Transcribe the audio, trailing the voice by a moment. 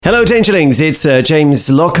Hello, Dangerlings. It's James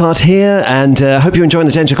Lockhart here, and hope you're enjoying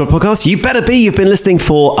the Danger Club podcast. You better be. You've been listening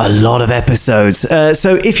for a lot of episodes.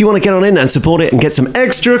 So if you want to get on in and support it and get some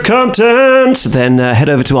extra content, then head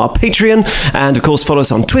over to our Patreon and, of course, follow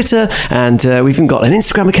us on Twitter. And we've even got an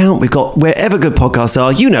Instagram account. We've got wherever good podcasts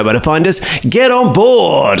are. You know where to find us. Get on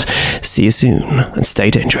board. See you soon, and stay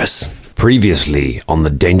dangerous. Previously on the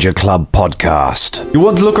Danger Club podcast. You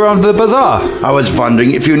want to look around for the bazaar? I was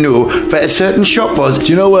wondering if you knew where a certain shop was.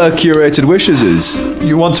 Do you know where Curated Wishes is?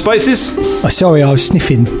 You want spices? Oh, sorry, I was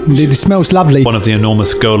sniffing. It smells lovely. One of the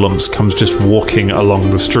enormous golems comes just walking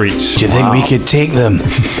along the street. Do you think we could take them?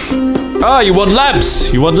 You want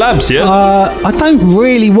lamps? You want lamps, yes? I don't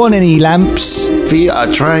really want any lamps. We are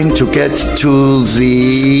trying to get to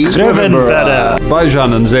the...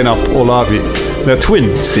 Bajan and Zainab Olavi. They're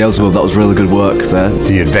twins. Beelzebub, that was really good work there.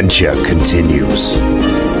 The adventure continues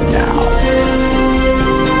now.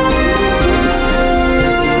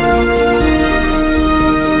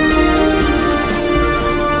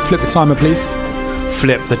 Flip the timer, please.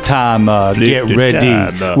 Flip the timer. Get ready.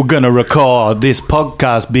 We're gonna record this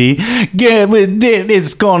podcast.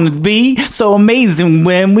 It's gonna be so amazing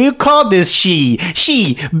when we call this she,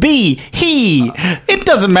 be, he. It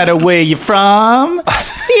doesn't matter where you're from.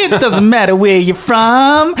 It doesn't matter where you're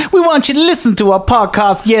from. We want you to listen to our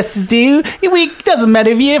podcast. Yes, it do. It doesn't matter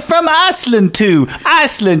if you're from Iceland too.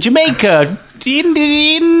 Iceland, Jamaica.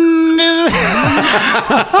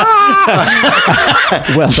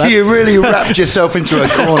 Well, you really wrapped yourself into a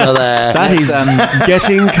corner there. That is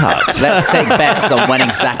getting cut. Let's take bets on when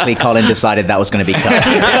exactly Colin decided that was going to be cut.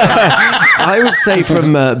 I would say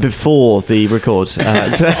from before the record.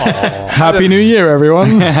 Happy New Year,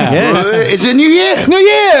 everyone. Yes. It's a new year. New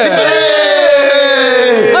Year!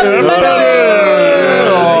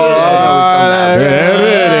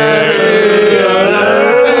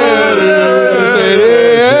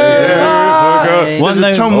 There's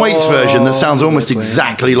a Tom Waits version that sounds almost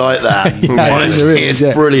exactly like that. Honestly, it's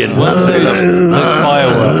brilliant.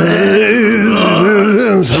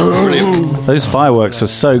 Those fireworks are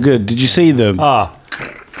so good. Did you see them?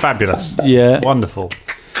 Fabulous. Yeah. Wonderful.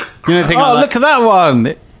 You don't think look at that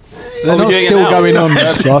one. They're not still going on,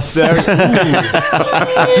 Ross. It's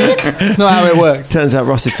not how it works. Turns out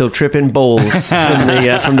Ross is still tripping balls from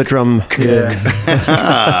the drum.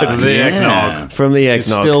 The eggnog. From the eggnog. It's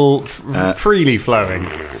still freely flowing.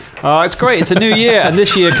 It's great. It's a new year, and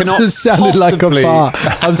this year cannot It sounded possibly... like a fart.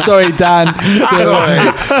 I'm sorry, Dan.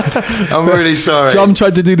 I'm really sorry. John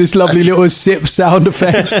tried to do this lovely little sip sound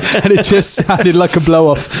effect, and it just sounded like a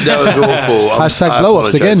blow-off. That was awful. Hashtag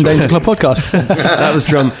blow-offs again, Danger Club podcast. That was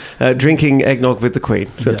drum drinking eggnog with the Queen.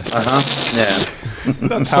 So. Yeah.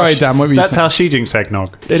 Sorry, Dan, what were you That's saying? how she drinks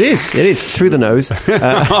eggnog. It is through the nose.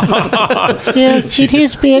 Yes, it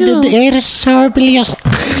is bearded. It is sorbious.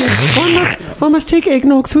 One must take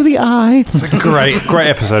eggnog through the eye. It's a great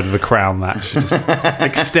episode of The Crown, that. She just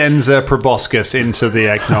extends her proboscis into the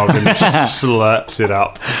eggnog and just slurps it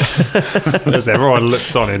up. As everyone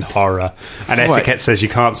looks on in horror. And etiquette says you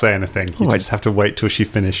can't say anything. You just have to wait till she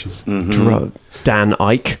finishes. Dan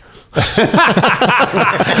Ike. The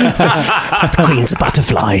Queen's a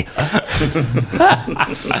butterfly.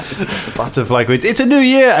 Butterfly Queens. It's a new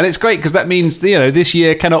year, and it's great because that means this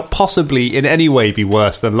year cannot possibly in any way be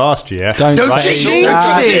worse than last year. Don't jinx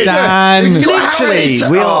it, Dan. Literally,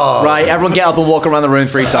 we are Right, everyone get up and walk around the room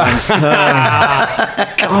 3 times. God.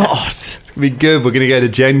 It's gonna be good. We're gonna go to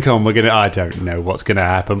Gen Con. I don't know what's gonna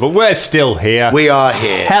happen, but we're still here. We are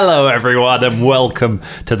here. Hello, everyone, and welcome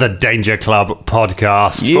to the Danger Club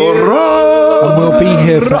podcast. And we'll be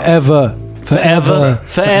here forever. Ever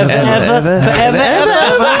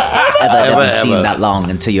haven't seen that long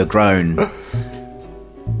until you're grown.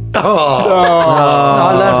 So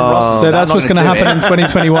that's what's going to happen in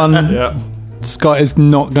 2021. Yeah. Scott is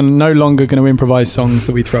no longer going to improvise songs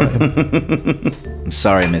that we throw at him. I'm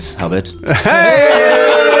sorry, Miss Hubbard.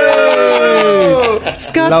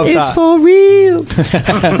 Scott is for real.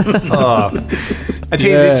 I tell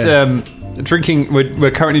you this.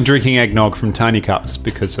 We're currently drinking eggnog from tiny cups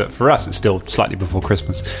because for us it's still slightly before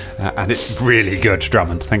Christmas, and it's really good,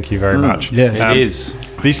 Drummond. Thank you very much. Yes, it is.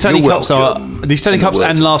 These tiny cups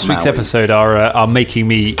and last week's episode are making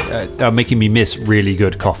me miss really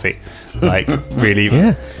good coffee. Like really,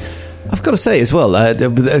 Yeah. I've got to say as well,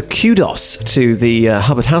 kudos to the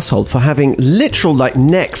Hubbard household for having literal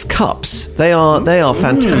Nex cups. They are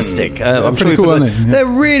fantastic. I'm pretty sure cool, aren't they? Yeah. They're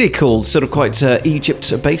really cool, sort of quite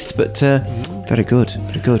Egypt based, but Very good.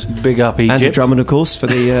 Very good. Big up Egypt. Andrew Drummond, of course, for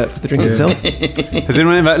the drink itself. Has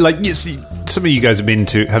anyone ever, like, some of you guys have been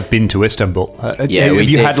to Istanbul? Have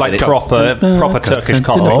you had like proper Turkish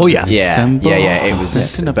coffee? Oh yeah. It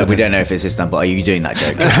was. But we don't know if it's Istanbul. Are you doing that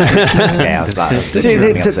joke? Okay, I was like,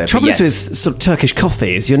 the trouble is with sort of Turkish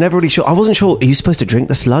coffee is you're never really sure. I wasn't sure. Are you supposed to drink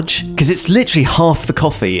the sludge? Because it's literally half the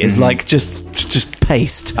coffee is like just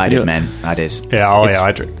paste. I did, man. I did. Yeah.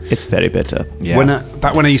 I drink. It's very bitter. Yeah.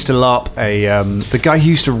 Back when I used to LARP, the guy who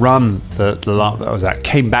used to run the LARP that I was at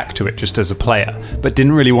came back to it just as a player, but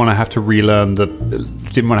didn't really want to have to relearn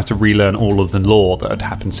all of the lore that had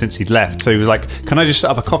happened since he'd left. So he was like, "Can I just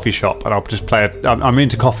set up a coffee shop and I'll just play it? I'm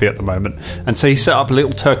into coffee at the moment." And so he set up a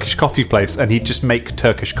little Turkish coffee place, and he'd just make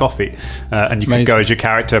Turkish coffee, and you could go as your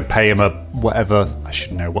character and pay him a whatever. I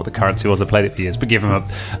shouldn't know what the currency was. I played it for years, but give him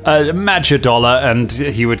a Magyar dollar, and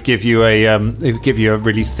he would give you a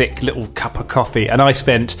really thick little cup of coffee. And I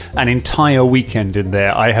spent an entire weekend in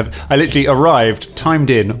there. I literally arrived, timed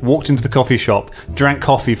in, walked into the coffee shop, drank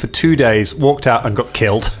coffee for 2 days, walked out and got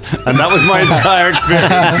killed. And that was my entire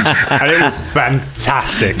experience. And it was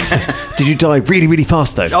fantastic. Did you die really, really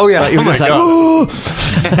fast though? Oh yeah. Like, you were just like,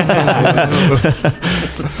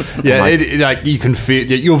 like you can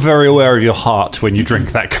feel. You're very aware of your heart when you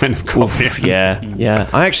drink that kind of coffee. Oof, yeah.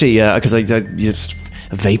 I actually, because I just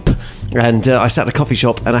vape. And I sat in a coffee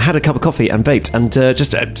shop and I had a cup of coffee and vaped and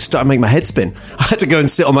just started making my head spin. I had to go and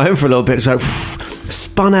sit on my own for a little bit, so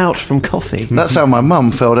spun out from coffee. That's how my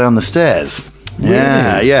mum fell down the stairs. Really?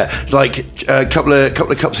 Yeah. Like a couple of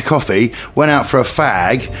cups of coffee, went out for a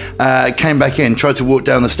fag, came back in, tried to walk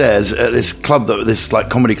down the stairs at this club, this like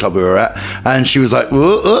comedy club we were at, and she was like,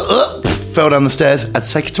 fell down the stairs, had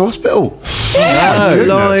to take her to hospital.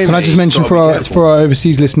 Can I just mention for our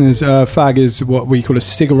overseas listeners, fag is what we call a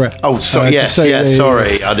cigarette. Oh, sorry,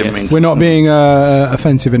 sorry, I didn't mean. We're not being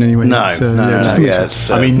offensive in any way. No.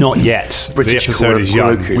 I mean, not yet. British the episode is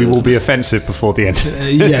young. We will be offensive before the end.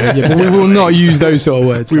 But we will not use those sort of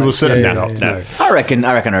words. We will certainly not. No. I reckon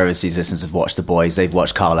our overseas listeners have watched The Boys. They've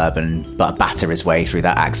watched Carl Urban batter his way through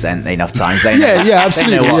that accent enough times. They know,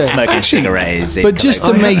 absolutely. They know what smoking a cigarette is. But just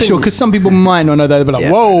to make sure, because some people might not know, they'll be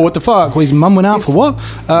like, "Whoa, what the fuck? Well, his mum went out for what?"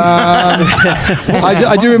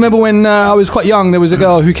 I do remember when I was quite young. There was a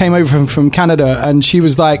girl who came over from Canada, and she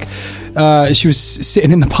was like, she was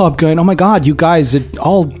sitting in the pub going, "Oh my god, you guys are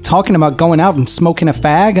all talking about going out and smoking a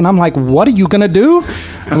fag," and I'm like, "What are you gonna do?"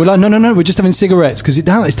 And we're like, no, we're just having cigarettes, because it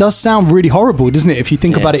does sound really horrible, doesn't it? If you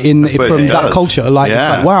think about it from that culture, like it's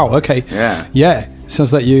like, wow, okay, yeah.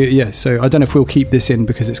 Sounds like you, So I don't know if we'll keep this in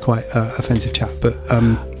because it's quite offensive chat, but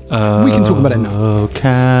we can talk about it now. Oh,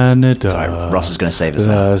 Canada. Sorry, Ross is going to save us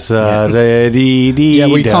now.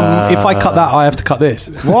 If I cut that, I have to cut this.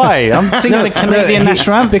 Why? I'm singing the Canadian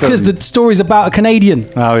national anthem. Because the story's about a Canadian.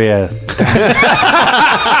 Oh, yeah.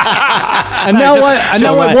 And now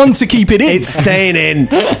I want to keep it in. It's staying in.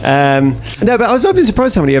 No, but I've been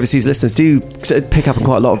surprised how many overseas listeners do pick up on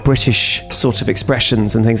quite a lot of British sort of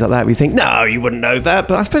expressions and things like that. We think, no, you wouldn't know that.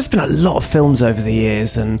 But I suppose there's been a lot of films over the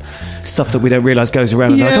years and stuff that we don't realise goes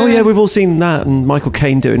around. Yeah. Like, oh, yeah, we've all seen that. And Michael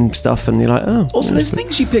Caine doing stuff. And you're like, oh. Also, there's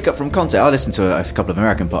things you pick up from content. I listen to a couple of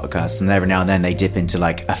American podcasts, and every now and then they dip into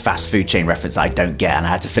like a fast food chain reference I don't get. And I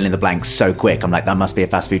had to fill in the blanks so quick. I'm like, that must be a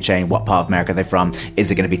fast food chain. What part of America are they from? Is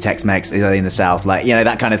it going to be Tex-Mex? Is it in the South? Like, you know,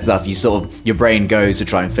 that kind of stuff. You sort of, your brain goes to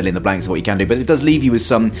try and fill in the blanks of what you can do, but it does leave you with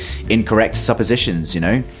some incorrect suppositions, you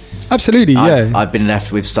know? Absolutely, yeah. I've been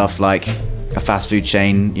left with stuff like a fast food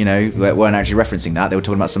chain, you know, weren't actually referencing that. They were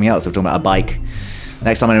talking about something else. They were talking about a bike.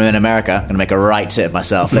 Next time I'm in America, I'm going to make a right tit of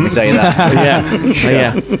myself. Let me tell you that.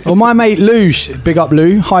 Yeah. Well, my mate Lou, big up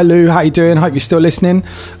Lou. Hi Lou, how you doing? Hope you're still listening.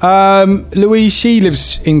 Louise, she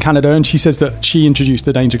lives in Canada, and she says that she introduced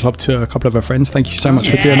the Danger Club to a couple of her friends. Thank you so much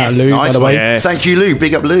for doing that, Lou, nice, by the way. Yes. Thank you, Lou.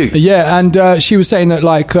 Big up Lou. Yeah, and she was saying that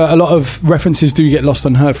like a lot of references do get lost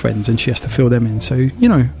on her friends, and she has to fill them in. So, you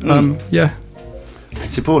know, yeah.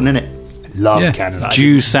 It's important, isn't it? Love Canada.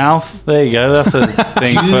 Due south. There you go. That's a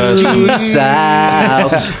thing first. Due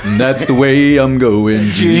south. That's the way I'm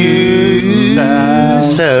going. Due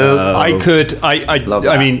south.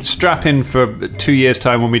 I mean, strap in for 2 years'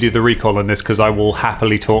 time when we do the recall on this, because I will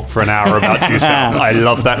happily talk for an hour about Due South. I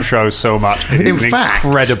love that show so much. It is an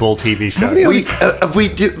incredible TV show.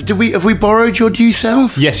 Have we borrowed your Due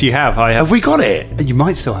South? Yes, you have. I have. Have we got it? You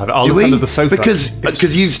might still have it. I'll look under the sofa.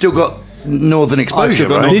 Because you've still got Northern exposure,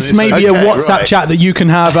 right? This may be a WhatsApp chat that you can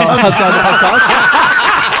have outside the podcast.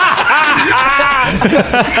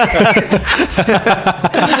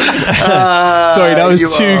 Sorry, that was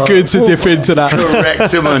too good to dip into that.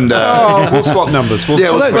 Correctamundo. Oh, we'll swap numbers. We'll Yeah,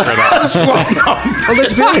 swap well, that. Although,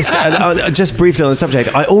 to be honest, just briefly on the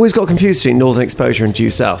subject, I always got confused between Northern Exposure and Due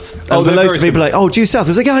South. And they're loads very of people are like, oh, Due South. I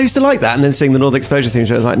was like, I used to like that. And then seeing the Northern Exposure theme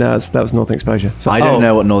show, I was like, no, that was Northern Exposure. So, I don't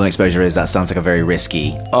know what Northern Exposure is. That sounds like a very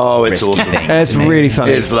risky. Oh, it's risky awesome. thing. It's really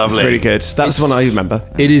funny. It's lovely. It's really good. That's one I remember.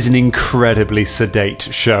 It is an incredibly sedate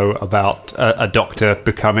show about a doctor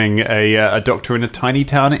becoming a doctor in a tiny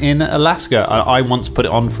town in Alaska. I once put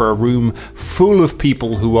it on for a room full of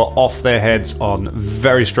people who were off their heads on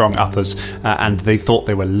very strong uppers, and they thought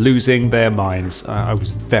they were losing their minds. I was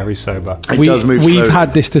very sober. We've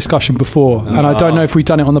had this discussion before, and I don't know if we've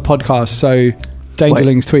done it on the podcast, so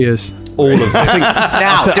Dangerlings tweet us. All of it. Do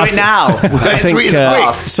it now. I think,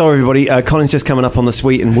 sorry everybody, Colin's just coming up on the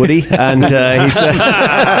Sweet and Woody, and he's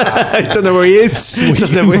I don't know where he is. Sweet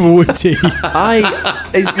and Woody.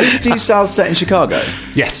 Is Due South set in Chicago?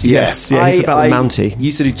 Yes. Yes, yeah, he's about the Mountie.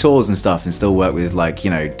 Used to do tours and stuff, and still work with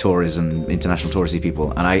tourism, international touristy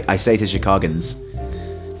people. And I say to Chicagans,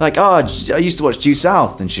 like, I used to watch Due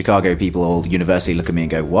South, and Chicago people all universally look at me and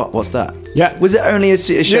go, "What? What's that?" Yeah. Was it only a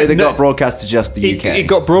show that got broadcast to just the UK? It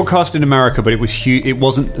got broadcast in America, but it was huge. It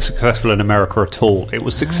wasn't successful in America at all. It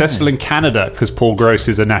was successful in Canada because Paul Gross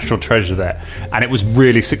is a national treasure there, and it was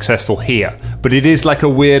really successful here. But it is like a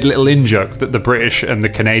weird little in-joke that the British and the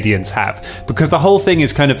Canadians have, because the whole thing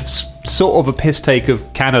is kind of sort of a piss take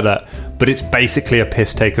of Canada, but it's basically a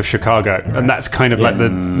piss take of Chicago, and that's kind of like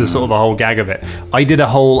the sort of the whole gag of it. I did a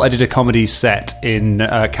comedy set in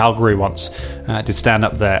Calgary once. I did stand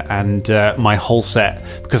up there, and my whole set,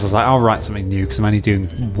 because I was like, I'll write something new because I'm only doing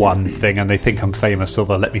one thing, and they think I'm famous, so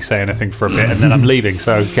they'll let me say anything for a bit, and then I'm leaving,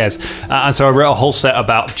 so who cares? And so I wrote a whole set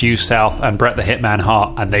about Due South and Bret the Hitman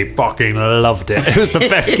Hart, and they fucking loved it. It was the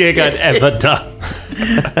best gig I'd ever done.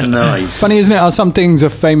 Nice. It's funny, isn't it? How some things are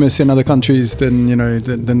famous in other countries than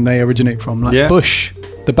than they originate from. Like Bush,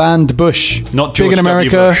 the band Bush, not George big in W.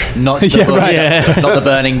 America. Bush. Not the bush. Yeah. Not the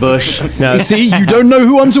burning bush. No. See, you don't know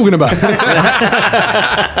who I'm talking about.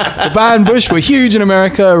 The band Bush were huge in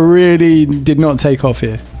America, really did not take off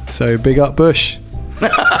here. So big up Bush.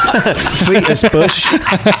 Sweetest Bush.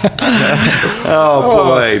 Oh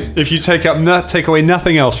boy. If you take away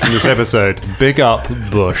nothing else from this episode, big up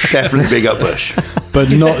Bush. Definitely big up Bush. But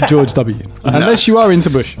not George W. Unless you are into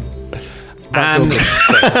Bush. And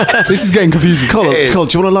This is getting confusing. Colin, do you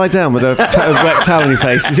want to lie down with a wet towel on your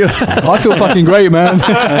face? I feel fucking great, man.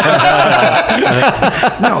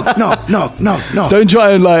 No. Don't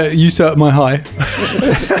try and usurp my high.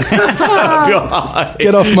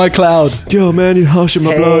 Get off my cloud. Yo, man, you're harshing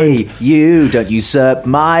my blind. Hey, you don't usurp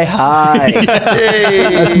my high.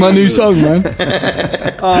 That's my new song, man.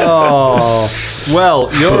 oh,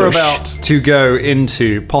 well, you're about to go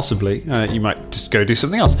into possibly. You might just go do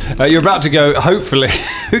something else. You're about to go. Hopefully,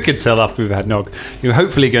 who can tell after we've had Nog? You're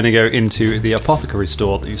hopefully going to go into the apothecary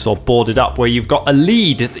store that you saw boarded up, where you've got a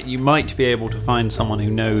lead that you might be able to find someone who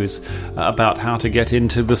knows about how to get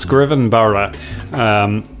into the Scriven Borough.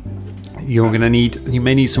 You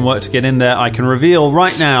may need some work to get in there. I can reveal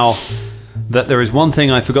right now that there is one thing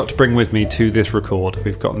I forgot to bring with me to this record.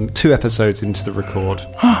 We've gotten 2 episodes into the record.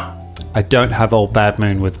 I don't have Old Bad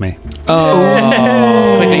Moon with me.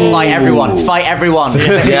 Oh. Quickly, fight everyone.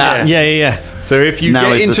 Yeah. So if you Now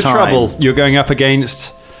get is the into time. trouble, you're going up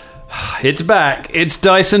against... It's back. It's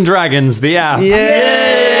Dice and Dragons, the app.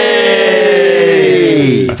 Yay!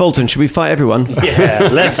 Fulton, should we fight everyone? Yeah,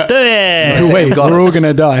 let's do it. Wait, we're all going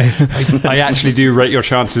to die. I actually do rate your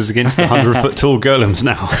chances against the 100-foot tall golems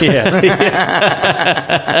now.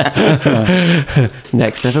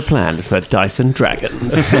 Next ever planned for Dice and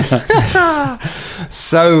Dragons.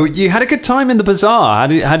 So you had a good time in the bazaar.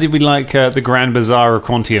 How did we like the Grand Bazaar of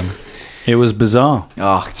Quantium? It was bizarre.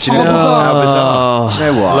 Oh, do you know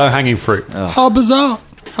what? Low-hanging fruit. How bizarre.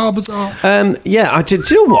 How bizarre. Yeah, I did.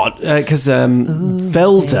 Do you know what? Because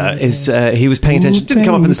Velda is, he was paying attention. Didn't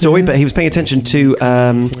come up in the story, but he was paying attention to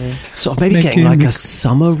sort of maybe getting like a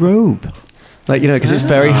summer robe, because it's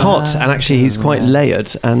very hot, and actually he's quite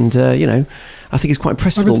layered, and I think he's quite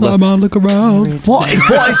impressed with all Every time I look around. What is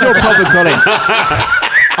your problem, Colin?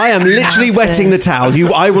 I am literally wetting the towel.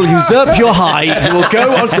 I will usurp your high. You will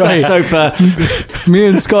go onto that sofa. Me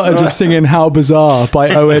and Scott are just singing How Bizarre by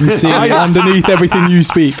OMC underneath everything you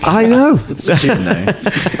speak. I know. Sorry,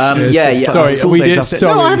 we did.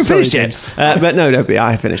 No, I haven't finished yet. But no,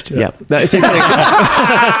 I have finished. Yeah. No, it's okay.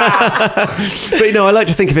 But I like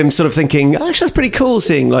to think of him sort of thinking, actually, that's pretty cool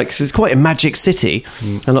seeing, because it's quite a magic city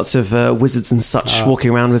and lots of wizards and such walking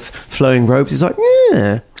around with flowing robes. He's like,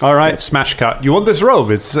 yeah. All right, smash cut. You want this robe?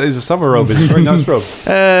 It's a summer robe. It's a very nice robe.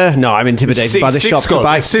 No, I'm intimidated by the shop.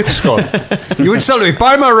 Goodbye. Six gold. You would sell me.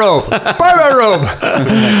 Buy my robe. Buy my robe.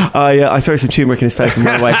 I throw some turmeric in his face and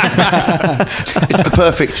run away. It's the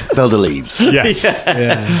perfect Velda leaves. Yes.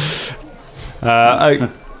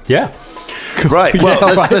 Yeah. Right, well,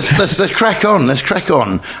 let's crack on. Let's crack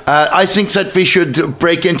on. I think that we should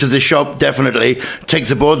break into the shop, definitely, take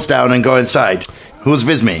the boards down and go inside. Who's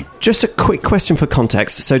with me? Just a quick question for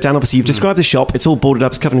context. So, Dan, obviously, you've described the shop. It's all boarded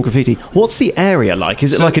up, it's covered in graffiti. What's the area like?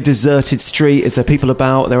 Is it like a deserted street? Is there people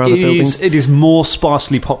about? Are there other buildings? It is more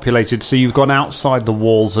sparsely populated, so you've gone outside the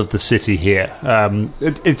walls of the city here.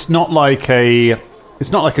 It's not like a...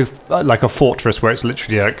 It's not like a fortress where it's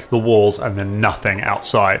literally like the walls and then nothing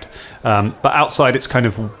outside. But outside, it's kind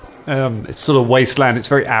of it's sort of wasteland. It's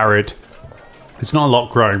very arid. It's not a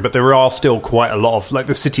lot growing, but there are still quite a lot of... Like,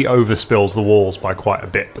 the city overspills the walls by quite a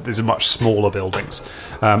bit, but there's much smaller buildings.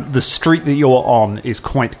 The street that you're on is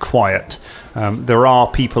quite quiet. There are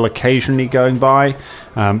people occasionally going by,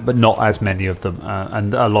 but not as many of them.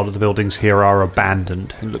 And a lot of the buildings here are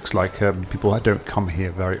abandoned. It looks like people don't come here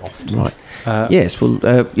very often. Right. Yes,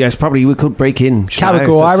 probably we could break in.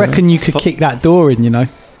 Caragor, I reckon you could kick that door in, you know.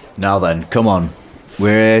 Now then, come on.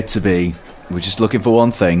 We're here to be. We're just looking for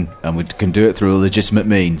one thing, and we can do it through legitimate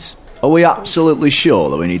means. Are we absolutely sure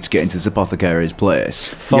that we need to get into this apothecary's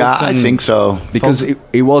place? Yeah, I think so. Because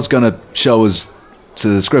he was going to show us to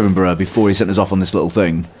the Scrivenborough before he sent us off on this little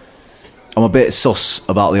thing. I'm a bit sus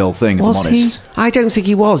about the whole thing, if I'm honest. I don't think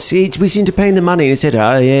he was. We seemed to pay him the money, and he said,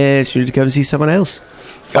 yes, you need to go and see someone else.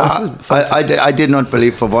 I did not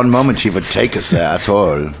believe for one moment he would take us there at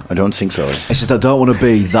all. I don't think so. It's just I don't want to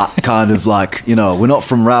be that kind of like, you know, we're not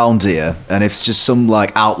from round here, and if it's just some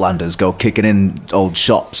like outlanders go kicking in old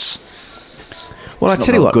shops. Well, I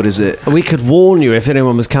tell you what, good is it? We could warn you if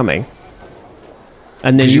anyone was coming,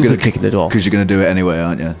 and then you could kick in the door. Because you're going to do it anyway,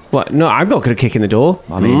 aren't you? What? No, I'm not going to kick in the door.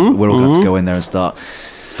 I mean, we're all going to have to go in there and start.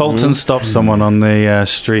 Fulton stopped someone on the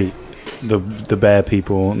street. The bear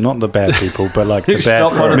people, not the bear people, but like the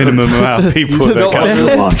bare minimum amount of people that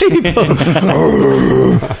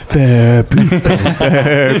Bear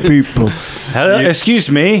people. Hello,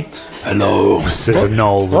 excuse me. Hello, says a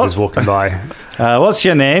Gnoll that is walking by. What's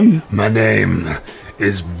your name? My name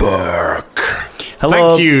is Burke.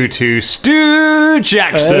 Hello. Thank you to Stu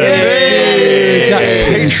Jackson.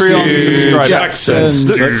 Patreon subscriber. Jackson.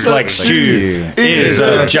 Looks like Stu is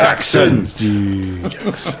a Jackson.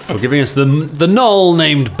 For giving us the Gnoll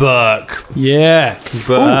named Burke. Yeah.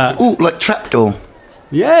 Ooh, like trapdoor.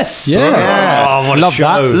 Yes. Yeah. Oh, what Love a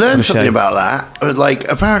show. that. Learned something about that. Like,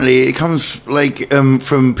 apparently it comes like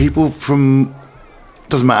from people from...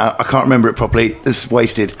 Doesn't matter. I can't remember it properly. It's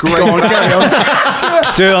wasted. Go on, carry on.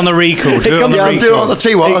 Do it on the recall. I'll do it on the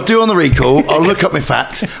T1. I'll do it on the recall. I'll look up my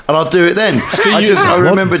facts and I'll do it then. I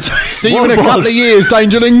remembered. See you in a couple of years,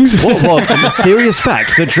 Dangerlings. What was the mysterious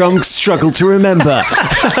fact the drunk struggled to remember?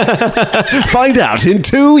 Find out in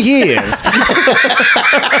 2 years.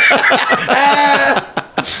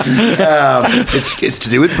 It's to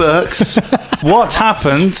do with Burke's. What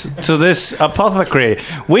happened to this apothecary?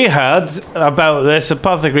 We heard about this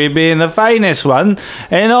apothecary being the finest one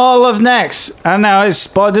in all of Nex, and now it's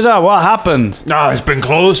spotted up. What happened? It's been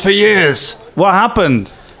closed for years. What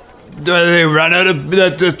happened? They ran out of...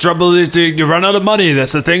 The trouble is you run out of money.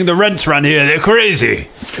 That's the thing. The rents ran here. They're crazy.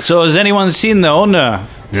 So has anyone seen the owner?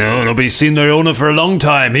 No, nobody's seen their owner for a long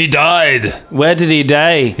time. He died. Where did he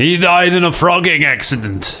die? He died in a frogging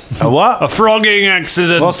accident. A what? A frogging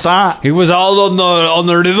accident. What's that? He was out on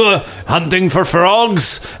the river hunting for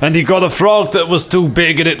frogs, and he got a frog that was too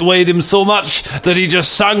big, and it weighed him so much that he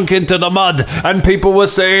just sank into the mud. And people were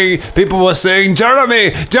saying,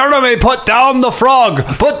 Jeremy, put down the frog,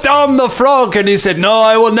 put down the frog. And he said, no,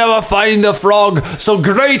 I will never find a frog so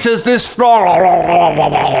great as this frog.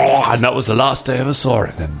 And that was the last I ever saw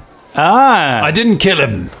of him. Ah. I didn't kill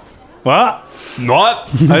him. What? What?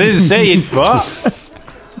 I didn't say it. What?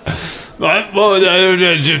 Well,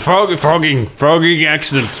 frogging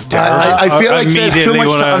accident. I feel like there's too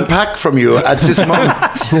much to unpack from you at this moment.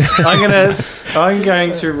 I'm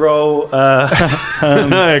going to roll.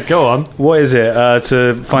 Go on. What is it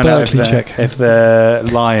to find out if they're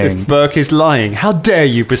lying? If Burke is lying, how dare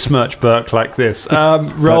you besmirch Burke like this?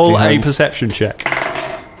 Roll a perception check.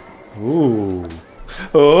 Ooh.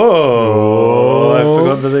 I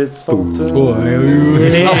forgot that it's Fulton.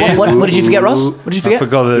 What did you forget, Ross? What did you I forget?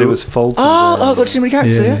 forgot that it was Fulton. I've got too many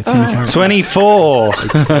characters here. too many characters. 24.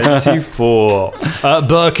 24.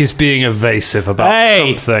 Burke is being evasive about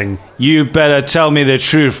something. You better tell me the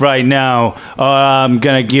truth right now, or I'm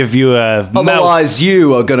gonna give you a mouth. Otherwise,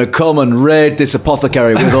 you are going to come and raid this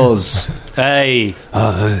apothecary with us. Hey,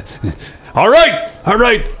 All right.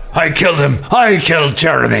 I killed him. I killed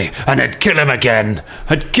Jeremy, and I'd kill him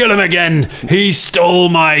again. He stole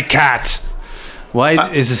my cat.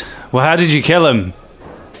 how did you kill him?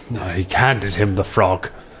 I handed him the frog.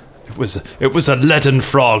 It was a leaden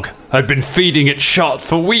frog. I'd been feeding it shot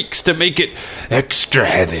for weeks to make it extra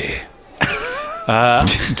heavy.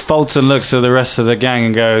 Fulton looks at the rest of the gang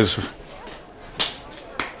and goes,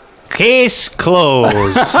 case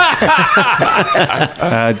closed.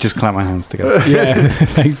 Just clap my hands together. Yeah,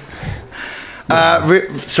 thanks.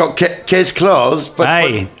 So case closed. But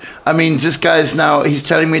Hey. I mean, this guy's now. He's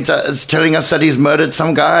telling us that he's murdered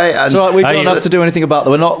some guy. And It's all right, we don't have to do anything about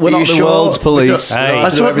that. We're not the world's police. Hey. We don't have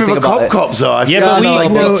That's to do what we everything were about it. cops though. I Yeah, feel but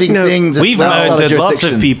like no, meeting no. things We've that- murdered lots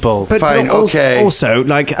jurisdiction. of people. But Fine, okay. Also,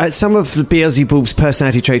 like some of the Beelzebub's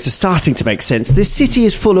personality traits are starting to make sense. This city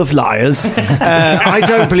is full of liars. I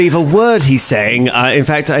don't believe a word he's saying. In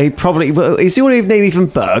fact, I probably is your name even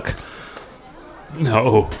Burke?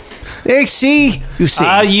 No. You see.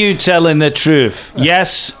 Are you telling the truth?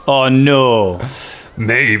 Yes or no?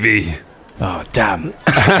 Maybe. Oh, damn.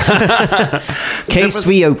 Case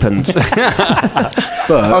reopened.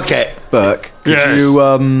 Okay. Burke, could Yes.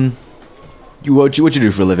 what'd you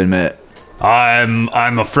do for a living, mate? I'm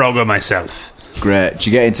a frogger myself. Great. Did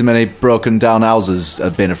you get into many broken down houses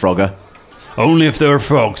being a frogger? Only if there are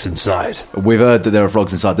frogs inside. We've heard that there are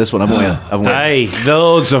frogs inside this one, haven't we? Haven't we? Hey,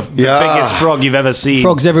 loads of the Yeah. biggest frog you've ever seen.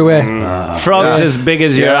 Frogs everywhere. Frogs as big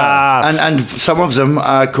as your ass. And some of them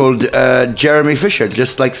are called Jeremy Fisher,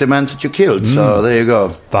 just like the man that you killed. So there you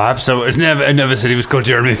go. Perhaps I never said he was called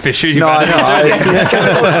Jeremy Fisher. No, I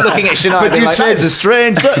know. Looking at Shania, But being you like, said It's a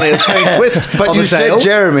strange twist. But on you the said tale.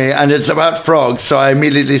 Jeremy, and it's about frogs, so I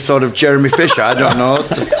immediately thought of Jeremy Fisher. I don't know.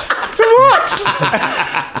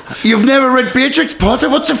 You've never read Beatrix Potter?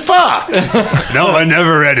 What's the fuck? No, I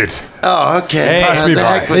never read it. Oh, okay. Pass me The by.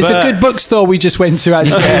 heck with There's a good bookstore we just went to,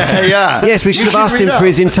 actually. yeah. Yes, we should have asked him for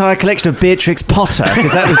his entire collection of Beatrix Potter,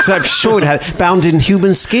 because that was, I'm sure it had bound in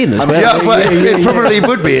human skin as well. Yeah, well, it probably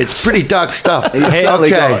would be. It's pretty dark stuff. Okay.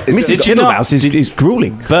 Mrs. Chillhouse is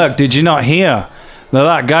grueling. Burke, did you not hear? Now,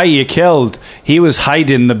 that guy you killed, he was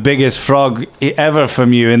hiding the biggest frog ever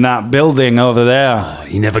from you in that building over there.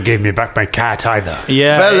 He never gave me back my cat either.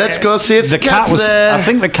 Yeah. Well, let's go see if the cat cat's was. there. I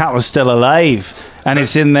think the cat was still alive, and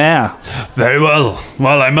it's in there. Very well.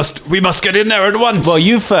 Well, we must get in there at once. Well,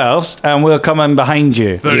 you first, and we'll come in behind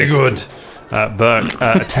you. Very good. Burke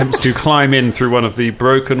attempts to climb in through one of the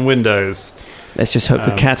broken windows. Let's just hope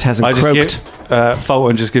the cat hasn't I croaked.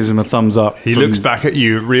 Fulton just gives him a thumbs up. He looks back at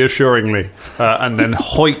you reassuringly, and then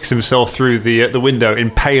hoiks himself through the window,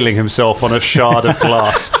 impaling himself on a shard of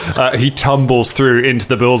glass. He tumbles through into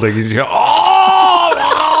the building. And you go,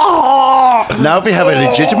 Now we have a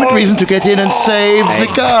legitimate reason to get in and save the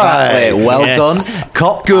guy. Exactly. Well Yes. done.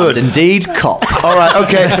 Cop. Good. And indeed, cop. All right,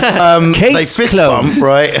 okay. Case they fist closed. bump,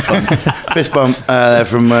 right? Fist bump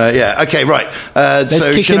from, yeah. Okay, right. Let's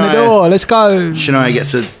so kick in the Shania- door. Let's go. Shania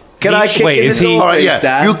gets a... Can I kick Wait, in is the he- door, All right, please, yeah.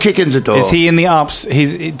 Dan? You kick in the door. Is he in the ups?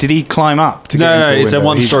 Did he climb up to get No, into the it's a window?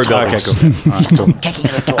 one-story He's- building.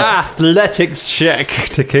 Okay, cool. Athletics check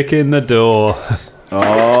to kick in the door.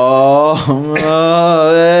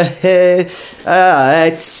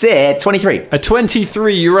 it's 23. A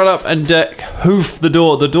 23, you run up and hoof the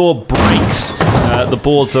door. The door breaks. The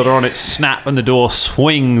boards that are on it snap and the door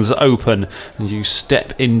swings open and you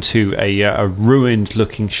step into a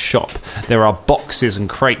ruined-looking shop. There are boxes and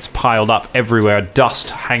crates piled up everywhere,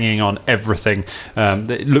 dust hanging on everything.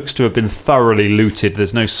 It looks to have been thoroughly looted.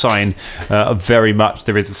 There's no sign of very much.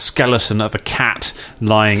 There is a skeleton of a cat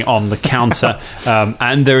lying on the counter,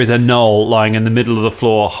 and there is a gnoll lying in the middle of the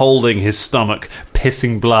floor holding his stomach,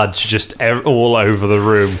 pissing blood just all over the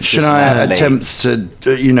room. Shania attempts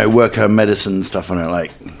to, work her medicine and stuff on it,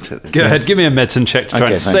 like... Go ahead, give me a medicine check to try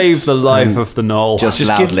Okay, and thanks. save the life of the gnoll. Just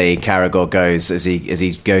loudly, Caragor goes as he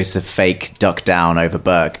goes to fake duck down over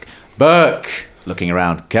Burke. Burke, Looking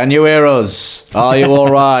around. can you hear us? Are you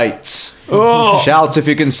all right? Shout if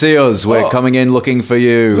you can see us. We're coming in looking for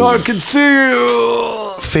you. I can see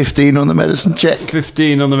you. 15 on the medicine check.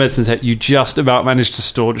 15 on the medicine check. You just about managed to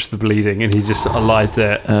staunch the bleeding, and he just sort of lies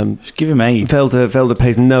there. Just give him aid. Velda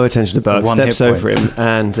pays no attention to Burke, One steps hit over him,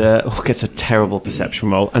 and gets a terrible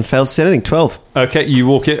perception roll and fails to see anything. 12. Okay, you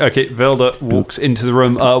walk it. Okay, Velda walks into the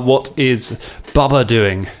room. What is Bubba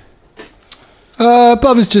doing?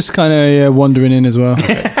 Bubba's just kind of wandering in as well.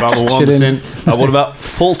 Bubba wanders in. What about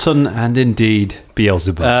Fulton and indeed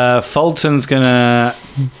Beelzebub? Fulton's gonna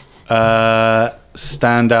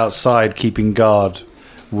stand outside, keeping guard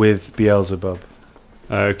with Beelzebub.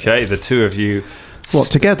 Okay, the two of you. What,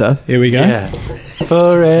 together? Here we go. Yeah.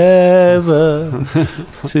 Forever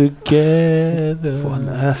together. What on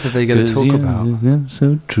earth are they going to talk about?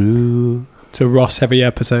 So true. It's a Ross heavy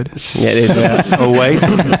episode. Yeah, it is. Yeah, always.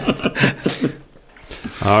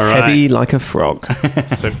 All right. Heavy like a frog.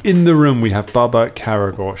 So in the room we have Bubba,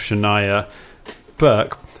 Caragor, Shania,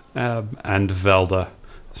 Burke, and Velda.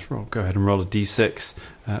 Go ahead and roll a d6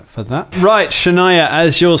 for that. Right, Shania,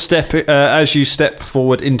 as you step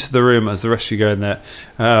forward into the room, as the rest of you go in there,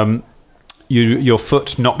 your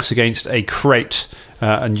foot knocks against a crate,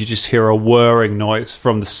 and you just hear a whirring noise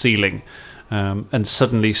from the ceiling. And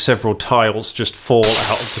suddenly several tiles just fall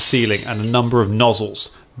out of the ceiling, and a number of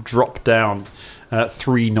nozzles drop down.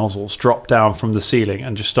 3 nozzles drop down from the ceiling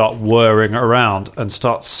and just start whirring around and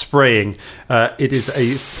start spraying. It is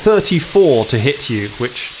a 34 to hit you,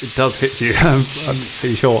 which it does hit you, I'm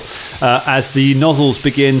pretty sure, as the nozzles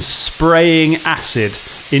begin spraying acid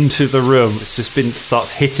into the room. It's just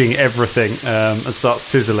starts hitting everything and starts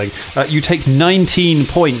sizzling. You take 19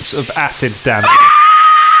 points of acid damage.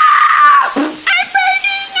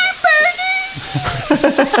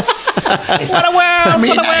 What a world!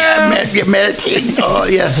 You're melting. Oh,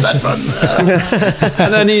 yes, that one.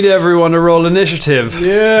 And I need everyone to roll initiative.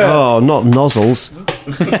 Yeah. Oh, not nozzles.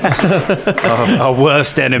 Our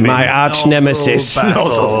worst enemy. My arch nemesis.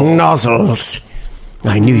 Nozzles.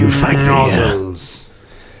 I knew you'd find me.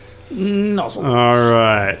 Nozzles. All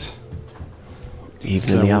right.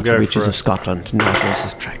 Even in the outer reaches of Scotland, nozzles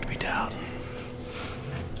has tracked me down.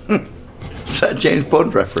 Is that a James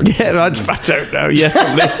Bond reference? Yeah, I don't know. Yeah.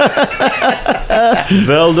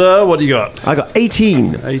 Velda, what do you got? I got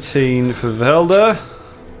 18. 18 for Velda.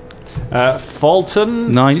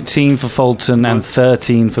 Fulton. 19 for Fulton and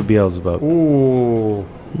 13 for Beelzebub. Ooh.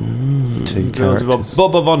 2 Beelzebub. characters.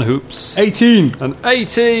 Bubba Von Hoops. 18. And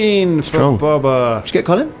 18 Strong. for Bubba. Did you get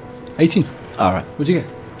Colin? 18. All right. What'd you get?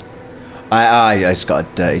 I just got a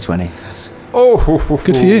dirty 20. Oh,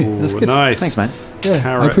 Good for you. That's good. Nice. Thanks, man. Yeah,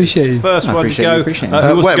 Carrot. I appreciate you. First I one to appreciate go. you, appreciate Who you.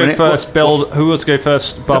 wants Wait to a go minute. first? Who wants to go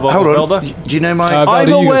first? Bubba or Hold on. Velda? Do you know my... Velda, I'm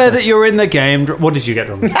you go aware first. that you're in the game. What did you get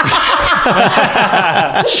wrong?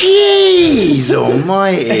 Jeez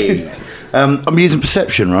almighty. I'm using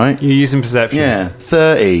perception, right? You're using perception. Yeah,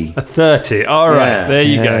 30. A 30. All right, Yeah. there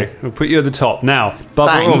you go. We'll put you at the top. Now, Bubba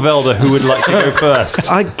Thanks. or Velda, who would like to go first?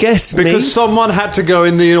 I guess me. Because someone had to go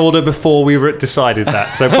in the order before we decided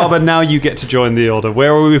that. So, Bubba, now you get to join the order.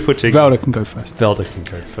 Where are we putting? Velda can go first. Velda can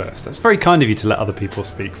go first. That's very kind of you to let other people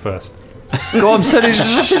speak first. Go on,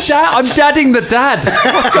 I'm dadding the dad.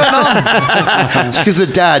 What's going on? It's because the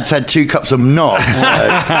dad's had 2 cups of nog,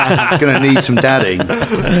 so going to need some dadding.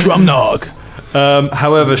 Drum nog.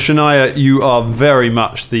 However, Shania, you are very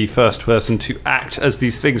much the first person to act as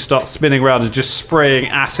these things start spinning around and just spraying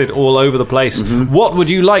acid all over the place. Mm-hmm. What would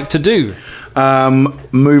you like to do?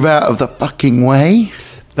 Move out of the fucking way.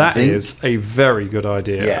 That is a very good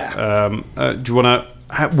idea. Yeah. Do you want to...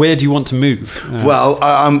 Where do you want to move? Well,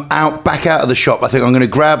 I'm back out of the shop. I think I'm going to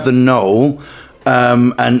grab the Gnoll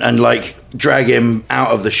and like drag him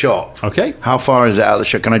out of the shop. Okay. How far is it out of the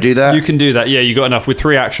shop? Can I do that? You can do that. Yeah, you got enough. With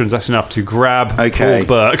 3 actions, that's enough to grab Okay.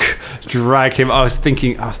 Paul Burke, drag him. I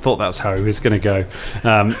thought that was how he was going to go.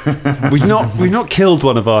 We've not killed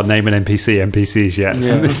one of our name and NPCs yet.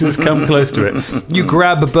 Yeah. This has come close to it. You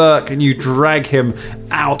grab Burke and you drag him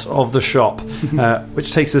out of the shop,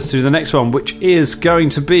 which takes us to the next one, which is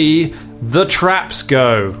going to be the traps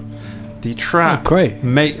go. The trap,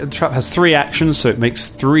 the trap has 3 actions, so it makes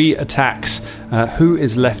 3 attacks. Who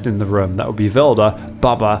is left in the room? That would be Velda,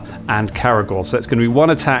 Bubba, and Caragor. So it's going to be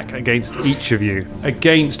 1 attack against each of you.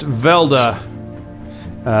 Against Velda,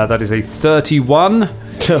 that is a 31.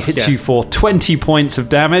 Hits you for 20 points of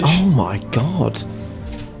damage. Oh my god.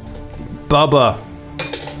 Bubba,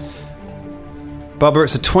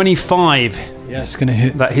 it's a 25. Yeah, it's going to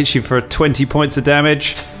hit. That hits you for 20 points of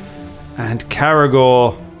damage. And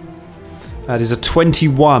Caragor... That is a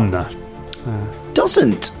 21.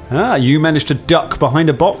 Doesn't. You managed to duck behind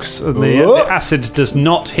a box, and the acid does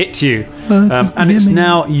not hit you. And it's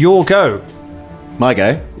now your go. My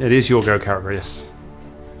go. It is your go, Caragor, yes.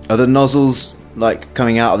 Are the nozzles like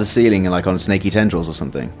coming out of the ceiling and like on snaky tendrils or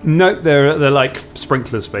something? No, they're like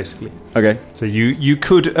sprinklers basically. Okay. So you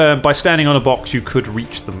could by standing on a box you could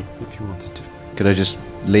reach them if you wanted to. Could I just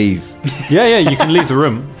leave? Yeah, you can leave the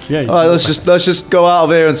room. Yeah. All right, let's just go out of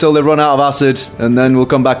here until they run out of acid, and then we'll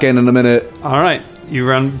come back in a minute. All right, you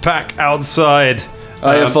run back outside.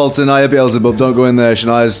 Hiya, Fulton. Hiya, Beelzebub. Don't go in there.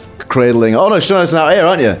 Shania's cradling. Oh no, Shania's out here,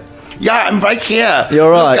 aren't you? Yeah, I'm right here. You're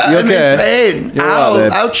right. Look, You I'm okay? in pain. You're Ow, right,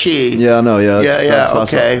 babe. ouchie. Yeah, I know. Yeah, Yeah,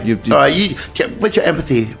 okay. You, All right, what's your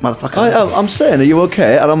empathy, motherfucker? I'm saying, are you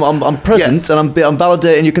okay? And I'm present, and I'm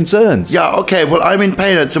validating your concerns. Yeah, okay. Well, I'm in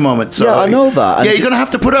pain at the moment. So Yeah, I know that. And Yeah, you're gonna have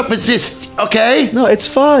to put up with this, okay? No, it's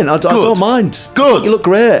fine. I don't mind. Good. You look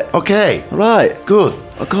great. Okay. Right. Good.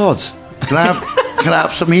 Oh God. Can I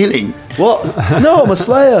have some healing? What? No, I'm a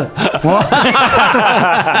slayer. What?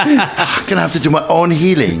 I'm gonna have to do my own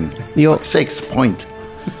healing. You're- For sixth point.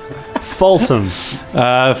 Fulton.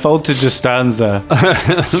 Fulton just stands there.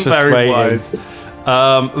 Just Very waiting. wise.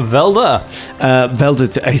 Velda.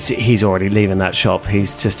 Velda, he's already leaving that shop.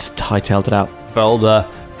 He's just hightailed it out. Velda.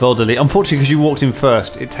 Unfortunately, because you walked in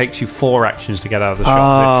first, it takes you 4 actions to get out of the shop.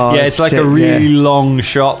 Oh, Yeah, it's like shit, a really yeah. long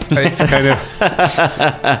shop. It's kind of,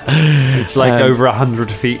 it's like over 100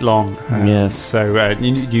 feet long. Yes. So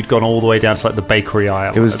you'd gone all the way down to like the bakery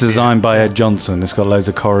aisle. It was designed by Ed Johnson. It's got loads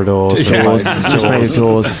of corridors. Yeah. Doors. It's just made of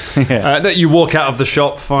doors. You walk out of the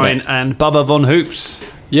shop, fine, and Bubba Von Hoops.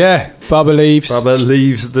 Yeah, Bubba leaves. Bubba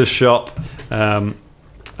leaves the shop.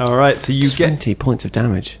 All right, so you get 20 points of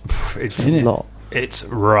damage. it's That's a lot. It's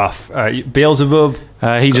rough. Beelzebub.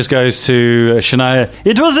 He just goes to Shania.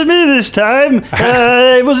 It wasn't me this time.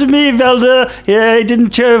 It wasn't me, Velda. Yeah, I didn't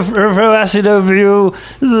throw acid over you.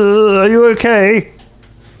 Are you okay?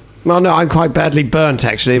 Well, no, I'm quite badly burnt,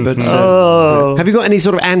 actually, but... Oh. Have you got any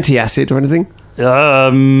sort of anti-acid or anything?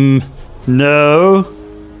 No.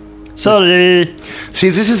 Sorry. See,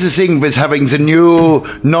 this is the thing with having the new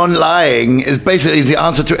non-lying is basically the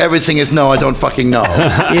answer to everything is no, I don't fucking know.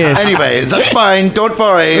 Yes. Anyway, that's fine. Don't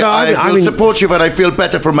worry. No, I will mean- support you when I feel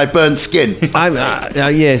better from my burned skin.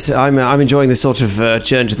 I'm enjoying this sort of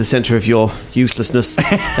journey to the centre of your uselessness.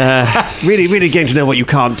 Really, really getting to know what you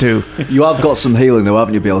can't do. You have got some healing, though,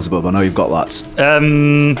 haven't you, Beelzebub? I know you've got that.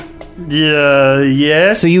 Yeah,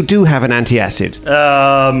 yes. So you do have an anti-acid.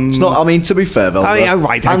 It's not. I mean, to be fair, Velda,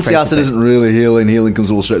 right. anti-acid isn't really healing. Healing comes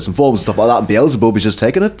in all shapes and forms and stuff like that. And Beelzebub is just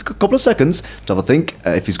taking a couple of seconds to have a think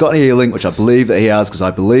if he's got any healing, which I believe that he has, because I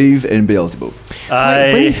believe in Beelzebub.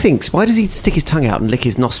 When he thinks, why does he stick his tongue out and lick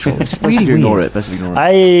his nostril? It's really Ignore weird. it. Best ignore it.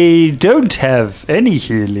 I don't have any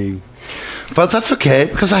healing. But that's okay,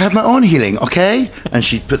 because I have my own healing, okay? And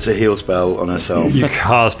she puts a heal spell on herself. You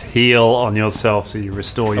cast heal on yourself, so you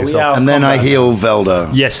restore yourself. And then I heal Velda.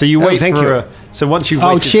 Yes, so you wait thank for you. so once you've Oh,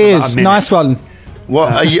 waited for cheers. about a minute, Nice one.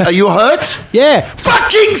 What? Are you hurt? Yeah.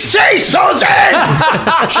 Fucking say so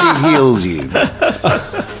then! She heals you.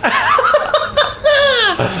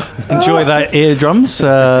 Enjoy that eardrums.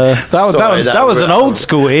 That was an old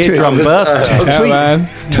school eardrum burst. Yeah,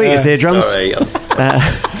 man. Tweet us eardrums. Sorry.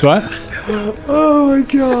 That's right.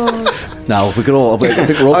 Now, if we could all, I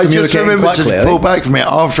think we're all I just communicating remembered quite to clearly. pull back from it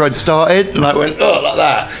after I'd started, and I went, oh, like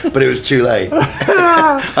that. But it was too late.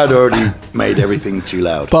 I'd already made everything too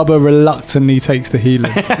loud. Bubba reluctantly takes the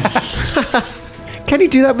healing. Can you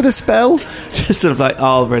do that with a spell? Just sort of like,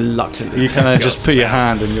 reluctantly. You kind of just put your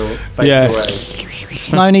hand in your face Yeah. away.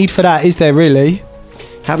 There's no need for that, is there really?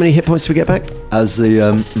 How many hit points do we get back? As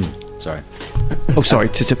the sorry, Oh, sorry.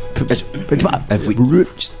 just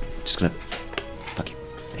gonna fuck you.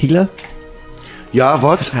 Healer? Yeah,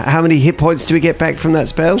 what? How many hit points do we get back from that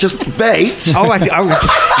spell? Just bait? Oh,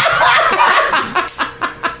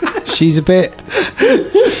 She's a bit.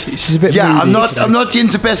 She's a bit. Yeah, moody. I'm not in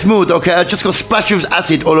the best mood, okay? I just got splashed with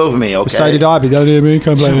acid all over me, okay? So did I, but don't hear me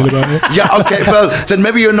complaining about it. Yeah, okay, well, then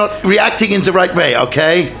maybe you're not reacting in the right way,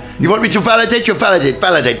 okay? You want me to validate? You validate.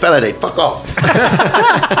 Fuck off.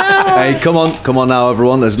 Hey, come on now,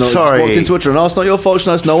 everyone. There's no. Sorry. Walked into a tree. No, it's not your fault.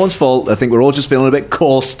 No, it's no one's fault. I think we're all just feeling a bit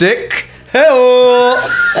caustic.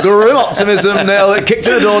 Hey-oh! Grim optimism. Nailed it. Kicked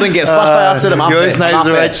in the door and get splashed by acid. I'm happy. It's nice, I'm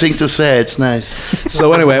the happy. right thing to say. It's nice.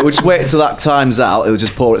 So anyway, we'll just wait until that time's out. It'll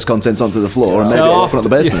just pour its contents onto the floor and maybe it'll open up the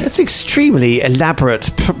basement. It's extremely elaborate.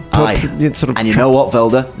 Aye. Sort of And you know what,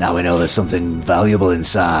 Velda? Now we know there's something valuable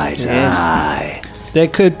inside. Yes. Aye. There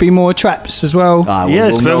could be more traps as well.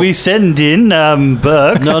 Yes, but we send in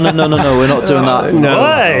Burke. No, we're not doing that. No,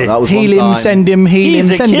 that was Heal one him, time. send him, heal He's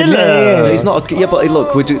him, a send him. killer. Yeah. He's not. Yeah, but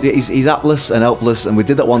look, he's hapless and helpless, and we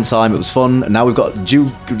did that one time. It was fun, and now we've got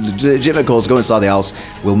legitimate cause to go inside the house.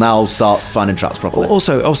 We'll now start finding traps properly.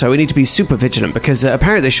 Also, we need to be super vigilant because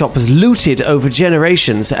apparently the shop was looted over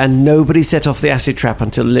generations, and nobody set off the acid trap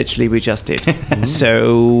until literally we just did.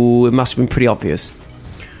 So it must have been pretty obvious.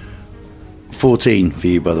 14 for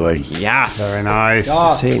you, by the way. Yes. Very nice.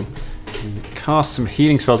 14. Cast some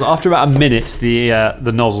healing spells. After about a minute,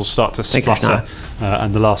 the nozzles start to Thank you, splutter,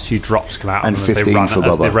 and the last few drops come out And of them 15 as for the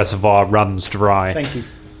Bubba. reservoir runs dry. Thank you.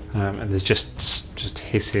 And there's just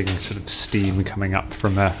hissing sort of steam coming up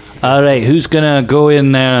from there. All right, who's gonna go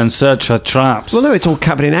in there and search for traps? Well, no, it's all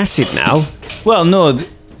covered in acid now. Well, no.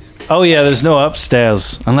 Oh, yeah, there's no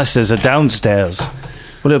upstairs unless there's a downstairs.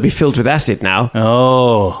 Well, it'll be filled with acid now.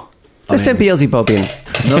 Oh. Let's send Beelzebub in.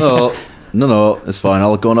 No, it's fine.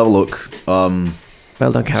 I'll go and have a look. Well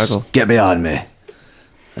done, Caragor. Get behind me,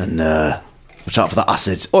 and watch out for that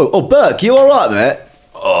acid. Oh, Burke, you all right, mate?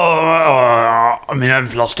 I mean,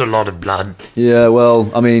 I've lost a lot of blood. Yeah,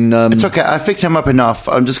 well, I mean, It's okay. I fixed him up enough.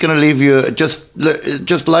 I'm just going to leave you. Just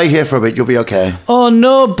lay here for a bit. You'll be okay. Oh,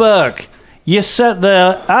 no, Burke. You set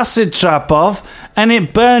the acid trap off, and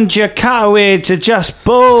it burned your cat away to just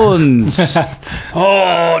bones.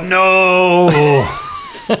 Oh, no.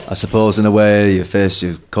 I suppose in a way you faced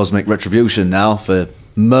your cosmic retribution now for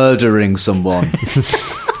murdering someone.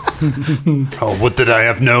 Oh, would that I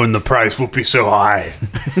have known the price would be so high.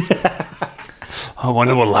 I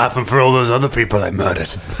wonder what'll happen for all those other people I murdered.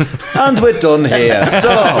 And we're done here. So,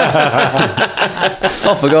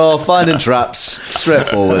 off we go, finding traps,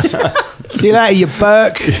 straightforward. See you later, you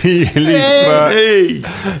Burke.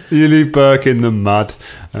 You leave Burke in the mud,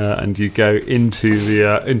 and you go into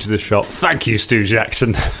the shop. Thank you, Stu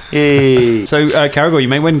Jackson. So, Caragor, you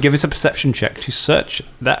may want to give us a perception check to search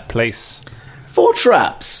that place 4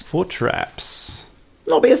 traps. for traps.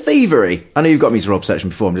 Not be a thievery. I know you've got me to roll perception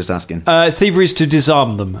before, I'm just asking. Thievery is to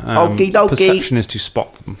disarm them. Okie dokie. Perception is to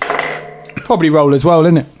spot them. Probably roll as well,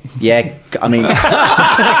 isn't it? Yeah, I mean,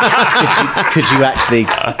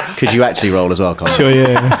 could you actually roll as well, Colin? Sure,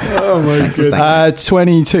 yeah. Oh my goodness.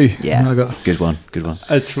 22. Yeah, I got. good one.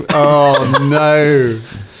 Oh no.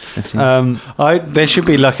 There should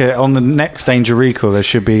be on the next Danger Recall, there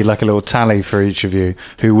should be like a little tally for each of you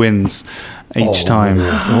who wins each time.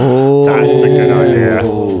 Oh, that's a good idea.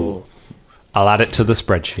 I'll add it to the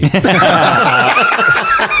spreadsheet.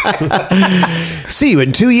 See you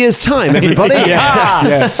in 2 years' time, everybody.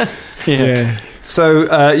 Yeah. So,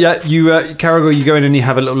 Caragor, you go in and you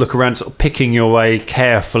have a little look around, sort of picking your way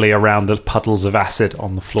carefully around the puddles of acid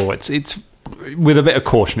on the floor. It's with a bit of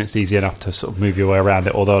caution, it's easy enough to sort of move your way around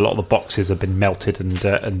it, although a lot of the boxes have been melted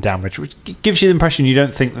and damaged, which gives you the impression you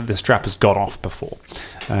don't think that this trap has gone off before,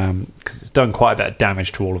 because it's done quite a bit of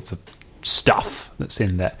damage to all of the stuff that's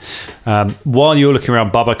in there. While you're looking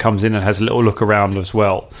around, Bubba comes in and has a little look around as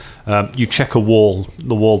well. You check a wall.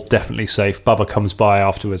 The wall's definitely safe. Bubba comes by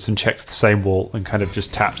afterwards and checks the same wall and kind of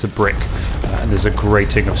just taps a brick, and there's a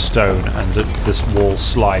grating of stone, and this wall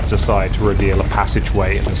slides aside to reveal a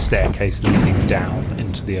passageway and a staircase leading down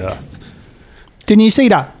into the earth. Didn't you see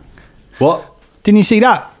that? What? Didn't you see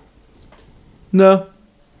that? No.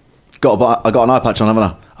 I got an eye patch on, haven't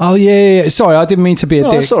I? Oh, yeah. Sorry, I didn't mean to be a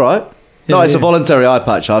dick. That's all right. No, Yeah, it's a yeah. voluntary eye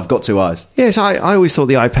patch. I've got 2 eyes. Yes, I always thought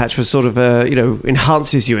the eye patch was sort of,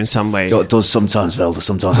 enhances you in some way. It does sometimes, Velda.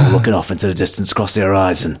 Sometimes I'm looking off into the distance across the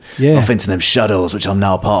horizon. Yeah. Off into them shadows, which I'm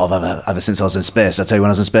now part of ever since I was in space. I tell you when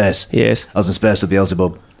I was in space. Yes. I was in space with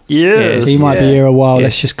Beelzebub. Yes. He might be here a while.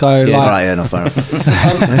 Let's just go. Yeah. Like, Right, yeah, no, fair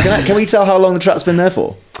enough. Can we tell how long the trap's been there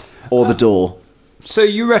for? Or the door? So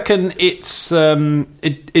you reckon it's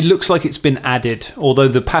it looks like it's been added, although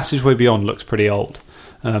the passageway beyond looks pretty old.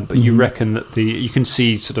 But you reckon that you can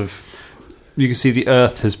see the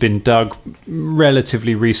earth has been dug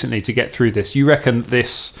relatively recently to get through this. You reckon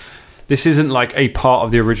this isn't like a part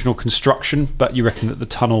of the original construction, but you reckon that the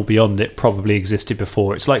tunnel beyond it probably existed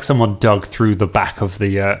before. It's like someone dug through the back of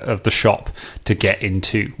the shop to get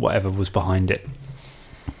into whatever was behind it.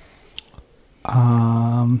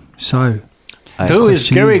 so, Who is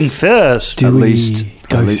question going is, first? do we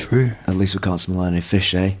go through? At least we can't smell any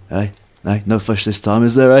fish, eh? Hey, no fish this time,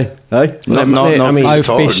 is there, eh? Hey? No No fish at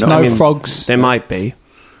all, fish, no frogs. There might be.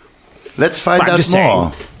 Let's find But I'm out just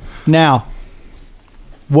more. Now,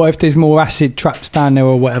 what if there's more acid traps down there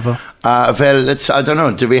or whatever? Well, I don't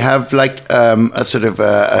know. Do we have like a sort of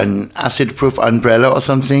an acid-proof umbrella or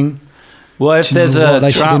something? What if there's a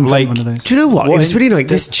trap like? Do you know what? It was really annoying.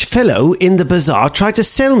 This fellow in the bazaar tried to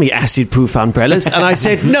sell me acid-proof umbrellas, and I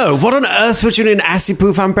said, no, what on earth would you need an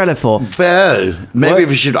acid-proof umbrella for? Well, maybe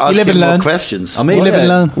we should ask him more questions. I mean, You live and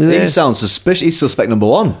learn. He sounds suspicious. He's suspect number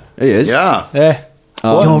one. He is. Yeah. Yeah.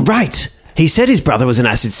 You're right. He said his brother was an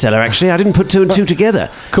acid seller, actually. I didn't put two and two together.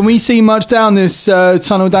 Can we see much down this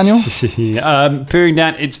tunnel, Daniel? Peering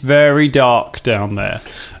down, it's very dark down there.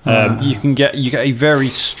 You get a very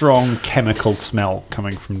strong chemical smell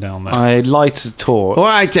coming from down there. I light a torch. Well,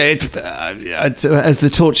 I did. As the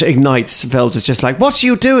torch ignites, Velda's just like, what are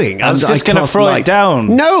you doing? I was just going to throw it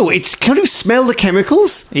down. No, can you smell the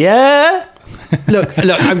chemicals? Yeah? Look,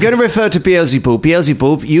 I'm going to refer to Beelzebub.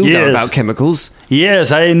 Beelzebub, you know about chemicals.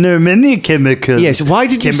 Yes, I know many chemicals. Yes, why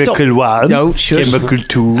did you stop... Chemical 1. No, shush. Chemical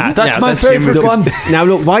 2. That's my favourite one. Now,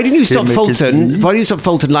 look, why didn't you stop Chemical Fulton? 3. Why didn't you stop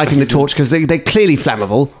Fulton lighting the torch? Because they're clearly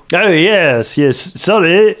flammable. Oh, yes.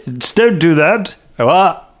 Sorry. Don't do that.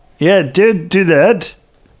 What? Yeah, don't do that.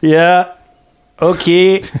 Yeah.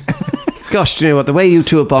 Okay. Gosh, do you know what? The way you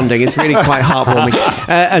two are bonding is really quite heartwarming.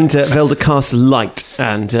 And Velda casts light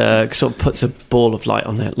and sort of puts a ball of light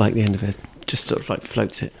on there, like the end of it. Just sort of like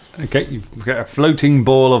floats it. Okay, you've got a floating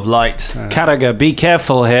ball of light. Carragher, be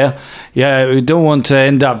careful here. Yeah, we don't want to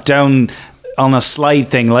end up down on a slide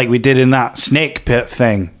thing like we did in that snake pit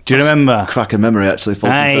thing. Do you remember? Cracking memory, actually,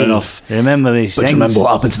 Fulton. Fair enough. Remember these But things? you remember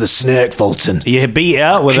what happened to the snake, Fulton? You beat it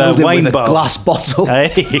out with Killed a him wine with bottle. a glass bottle.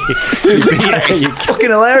 Hey. It's fucking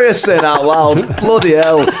hilarious saying out loud. Bloody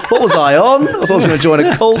hell. What was I on? I thought I was going to join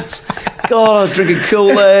a cult. God, I was drinking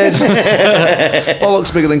Kool-Aid.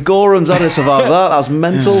 Bollocks bigger than Gorham's. I didn't survive that. That's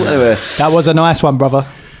mental. Anyway. That was a nice one, brother.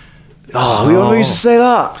 We used to say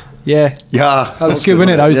that. Yeah. Yeah. That was good,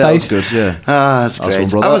 wasn't it, those Yeah, days? that was good, yeah. That's That's great. one,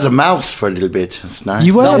 brother. I was a mouse for a little bit. That's nice.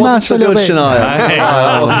 You were That a wasn't mouse so a little good, bit. Shania.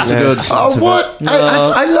 That wasn't so good. Oh, what?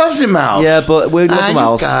 I love the mouse. Yeah, but we love the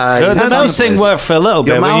mouse. The mouse thing worked for a little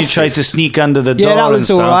bit Your when you mouse tried is- to sneak under the door Yeah, that and was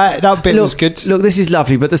stuff. all right. That bit was good. Look, this is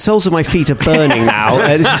lovely, but the soles of my feet are burning now.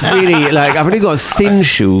 This is really like I've only got thin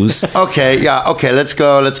shoes. Okay, yeah, okay, let's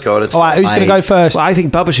go. All right, who's going to go first? Well, I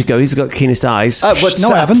think Bubba should go. He's got the keenest eyes. No,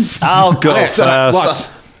 I haven't. I'll go first.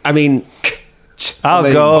 What? I mean, I'll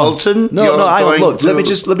go. Fulton, No, you're hang on. going Look, to- let me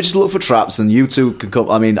just look for traps, and you two can come.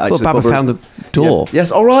 I mean, well, actually, Bubba Bubba found is- the door. Yeah.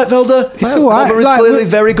 Yes, all right, Velda. It's all right. Bubba is Like, clearly we-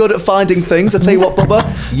 very good at finding things. I tell you what,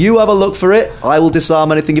 Bubba, you have a look for it. I will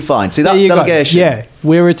disarm anything you find. See that There you go. delegation? Yeah,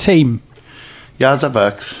 we're a team. Yeah, that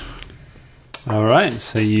works. All right,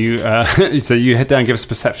 so you head down, give us a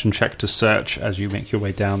perception check to search as you make your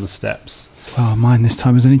way down the steps. Well, mine this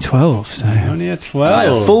time was only 12, so... Only a I have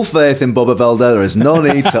 12. full faith in Bubba Velda. There is no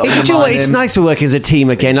need to. Do you know what? It's nice to work as a team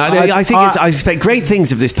again. I think I expect great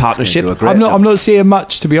things of this partnership. I'm not seeing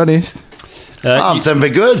much, to be honest. Then we're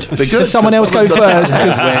good. We're Let good. someone else go first,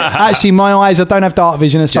 because actually my eyes, I don't have dark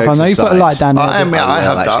vision and stuff. Jokes I know you put a aside. light down there. I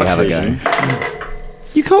have actually dark have a vision.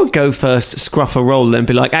 You can't go first, scruff a roll, and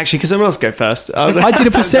be like, actually, because someone else go first. I did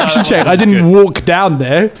a perception check. I didn't walk down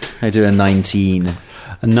there. I do a 19.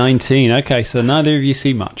 A 19. Okay, so neither of you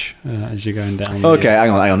see much as you're going down. Okay,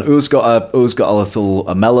 hang on. Who's got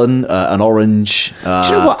a melon, an orange? Do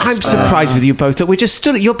you know what? I'm surprised with you both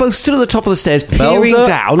that you're both stood at the top of the stairs, peering Velda,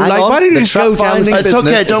 down. hang Like, on, why don't you the just go trap down? finding It's business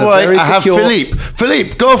okay, is don't a worry. very I have secure- Philippe.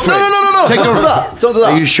 Philippe, go for it. No. Take Don't do that. Don't do that.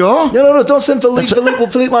 Are you sure? No. Don't send Philippe.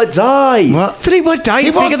 Philippe might die. What? Philippe won't die.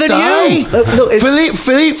 He's bigger than you. Look, it's-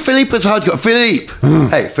 Philippe is hard to go. Philippe.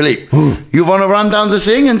 Hey, Philippe. You want to run down the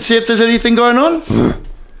thing and see if there's anything going on?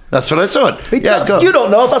 That's what I thought. Yeah, go. You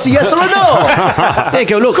don't know if that's a yes or a no. There you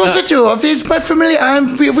go. Look. Of course I do. This is my family.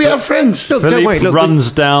 We are friends. Look, don't Philippe worry. Look,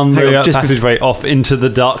 runs down Hang the on, just passageway off into the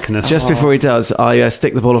darkness. just before he does, I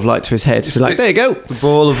stick the ball of light to his head. Like, there you go. The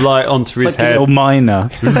ball of light onto his Like a head. little miner.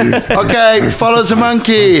 Okay, follow the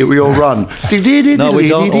monkey. We all run. No, we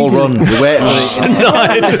don't all run. We wait for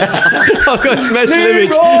it. I've got this mental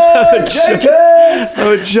image of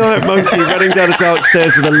a giant monkey running down a dark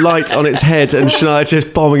stairs with a light on its head, and Shania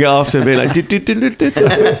just bombing it after and being like,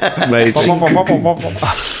 amazing.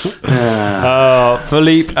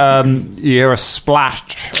 Philippe, you hear a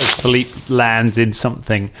splash as Philippe lands in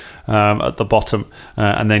something at the bottom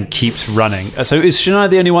and then keeps running. So is Shania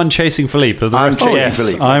the only one chasing Philippe? I'm chasing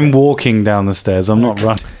Philippe. I'm walking down the stairs. I'm not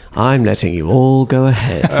running. I'm letting you all go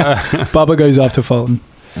ahead. Bubba goes after Fulton.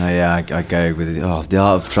 Yeah, I go with it. Oh, the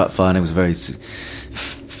art of trap finding was very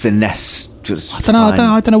finesse. Just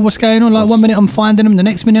I don't know what's going on. Like 1 minute I'm finding them, the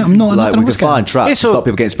next minute I'm not. I Like don't know we what's can going on. find traps to stop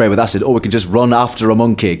people getting sprayed with acid, or we can just run after a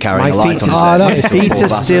monkey carrying a light on his head. My feet are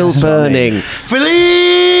still burning. Philippe!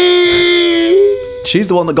 She's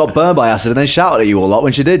the one that got burned by acid and then shouted at you a lot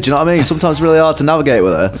when she did. Do you know what I mean? Sometimes it's really hard to navigate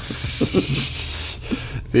with her.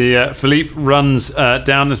 Philippe runs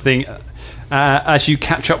down the thing. As you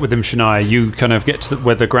catch up with him, Shania, you kind of get to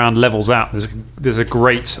where the ground levels out. There's a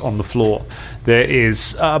grate on the floor. There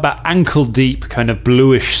is about ankle deep kind of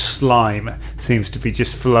bluish slime seems to be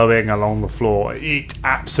just flowing along the floor. It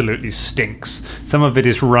absolutely stinks. Some of it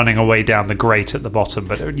is running away down the grate at the bottom,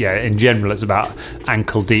 but in general it's about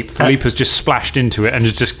ankle deep. Philippe has just splashed into it and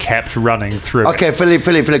has just kept running through it. Okay,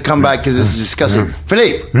 Philippe, come back because this is disgusting.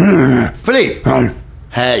 Philippe!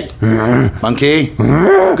 Hey, monkey,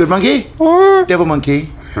 good monkey, devil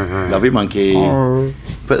monkey, love you monkey.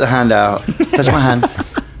 Put the hand out, touch my hand.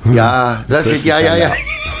 Yeah, that's it. Yeah.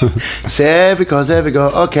 There we go.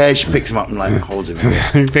 Okay, she picks him up and holds him.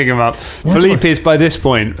 You pick him up. Philippe is by this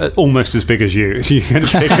point almost as big as you. So you can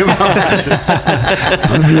pick him up.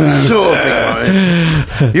 So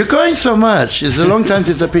big. You're going so much. It's a long time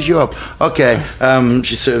since I picked you up. Okay,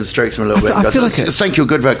 she sort of strokes him a little bit. I feel like thank you,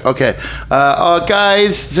 good work. Okay,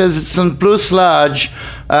 guys, there's some blue sludge.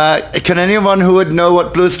 Can anyone who would know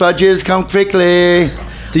what blue sludge is come quickly?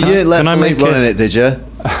 You didn't let Philippe run in it, did you?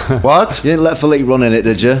 What? You didn't let Philippe run in it,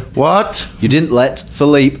 did you? What? You didn't let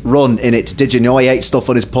Philippe run in it, did you? You know he ate stuff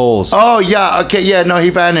on his paws. Oh, yeah, okay, yeah, no, he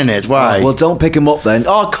ran in it. Why? Oh, well, don't pick him up then.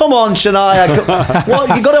 Oh, come on, Shania.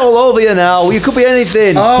 What? You got it all over you now. You could be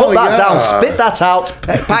anything. Put that down. Spit that out.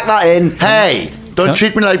 Pack that in. Hey, don't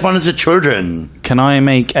treat me like one of the children. Can I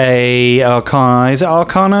make a Arcana? Is it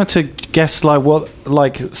Arcana to guess what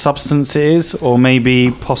substance it is, or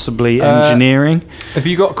maybe possibly engineering? Have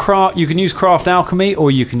you got craft? You can use craft alchemy,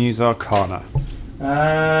 or you can use Arcana.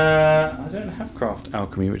 I don't have craft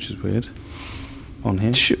alchemy, which is weird. On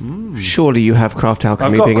here, surely you have craft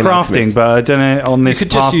alchemy. I've got being crafting, but I don't know on this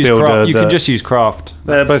path builder. You can just use craft.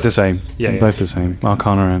 They're both the same. Yeah, both the same.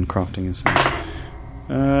 Arcana and crafting is the same.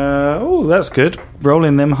 That's good.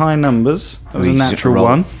 Rolling them high numbers. That was a natural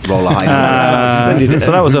one. Roll a high number.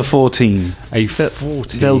 So that was a 14. A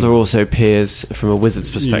 14. Zelda also peers from a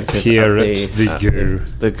wizard's perspective. You peer at the goo.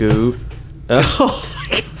 The goo.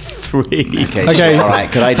 3. Okay. All right.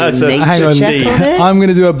 Could I do a nature check on it? I'm going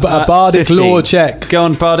to do a bardic 15. lore check. Go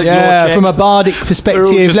on, bardic lore check. Yeah, from a bardic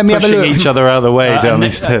perspective. Let me have a look. Each other out of the way down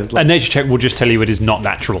this stairs. A nature check will just tell you it is not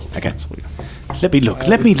natural. Okay. Let me look.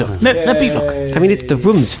 Let me look. I mean, the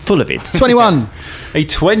room's full of it. 21. A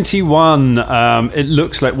 21. It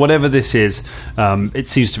looks like whatever this is. It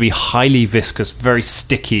seems to be highly viscous, very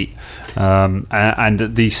sticky, and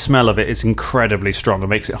the smell of it is incredibly strong. It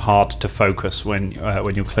makes it hard to focus when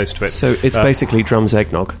you're close to it. So it's basically Drum's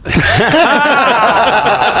eggnog.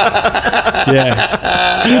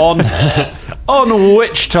 Yeah. On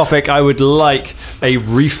which topic I would like a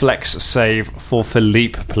reflex save for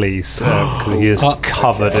Philippe, please, because he is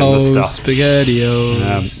covered in the stuff.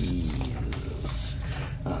 SpaghettiOs.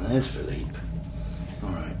 There's Philippe.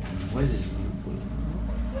 All right. Where's his...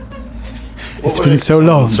 It's been so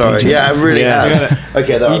long. Sorry. Yeah, I really have.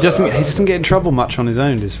 Okay. He doesn't get in trouble much on his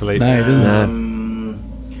own, does Philippe? No, he doesn't.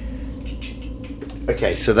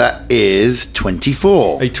 Okay, so that is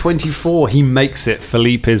 24. A 24, he makes it.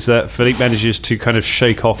 Philippe manages to kind of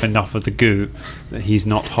shake off enough of the goo that he's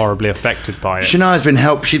not horribly affected by it. Shania's been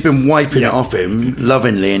she's been wiping it off him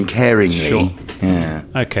lovingly and caringly. Sure. Yeah.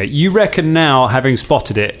 Okay, you reckon now, having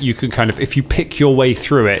spotted it, you can kind of, if you pick your way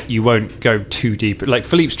through it, you won't go too deep. Like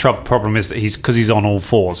Philippe's problem is that because he's on all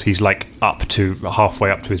fours, he's like halfway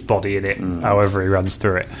up to his body in it, however he runs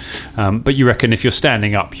through it. But you reckon if you're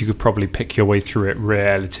standing up, you could probably pick your way through it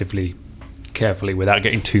relatively carefully without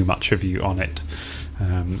getting too much of you on it.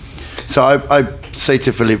 So I say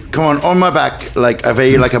to Philippe, come on my back, I wear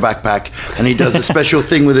you like a backpack. And he does a special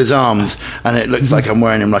thing with his arms, and it looks like I'm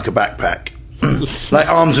wearing him like a backpack. Like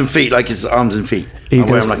arms and feet, like it's arms and feet. I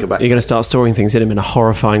wear him like a backpack. You're going to start storing things in him in a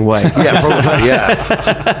horrifying way. Yeah, probably,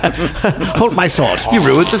 yeah. Hold my sword. You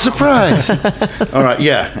ruined the surprise. All right,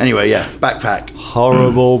 yeah. Anyway, yeah, backpack.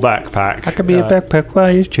 Horrible backpack. I could be a backpack.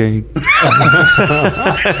 Why is chain?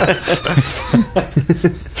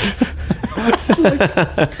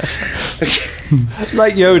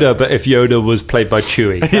 Like Yoda, but if Yoda was played by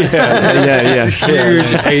Chewie. Yeah.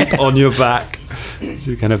 Huge ape on your back.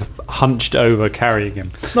 You're kind of hunched over carrying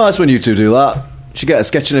him. It's nice when you two do that. You should get a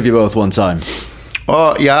sketching of you both one time.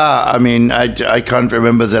 Oh, yeah. I mean, I can't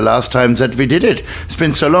remember the last time that we did it. It's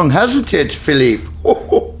been so long, hasn't it, Philippe?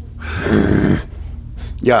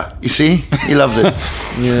 Yeah, you see? He loves it.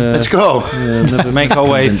 Yeah. Let's go. Yeah, make our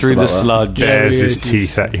way through the sludge. There's his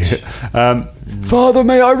teeth at you. Father,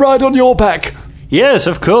 may I ride on your back? Yes,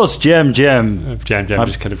 of course, Jam. Jam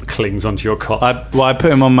just kind of clings onto your cot. I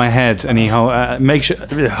put him on my head, and he makes sure.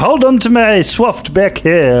 Hold on to my swaft back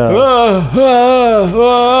here.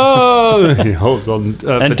 He holds on.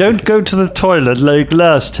 And don't go to the toilet like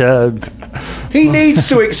last time. He needs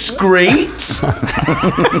to excrete.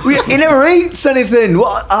 He never eats anything.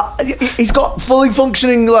 What? He's got fully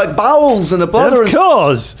functioning like bowels and a bladder. Of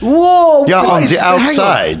course. Whoa! Yeah, on the hang on.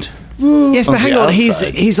 outside. Yes, but hang on.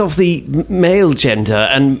 outside. He's of the male gender,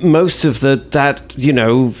 and most of the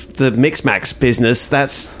mix-max business.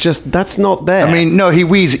 That's not there. I mean, no, he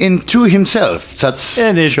wheezes into himself. That's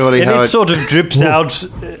surely how it sort of drips out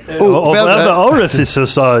of other orifice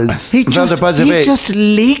size. he just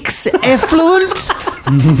leaks effluent.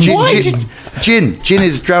 Gin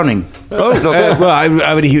is drowning. Oh,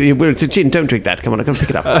 look, Gin, don't drink that. Come on, I can pick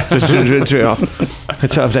it up. Thank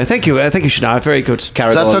you, Shania. Very good.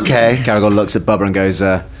 That's okay. Caragor looks at Bubba and goes,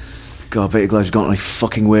 God, I bet you're glad you've got any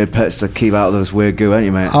fucking weird pets to keep out of those weird goo, ain't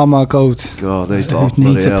you, mate? Oh my god. God, those Who lot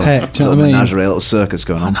needs a pet? Do you know what I mean? Menagerie, a little circus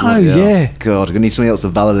going on. I know, yeah. God, they're going to need something else to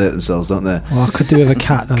validate themselves, don't they? Well, I could do with a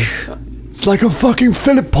cat, though. It's like a fucking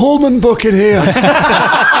Philip Pullman book in here.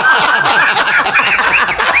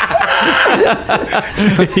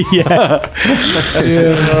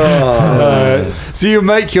 So you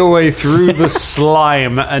make your way through the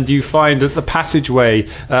slime, and you find that the passageway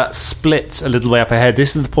splits a little way up ahead.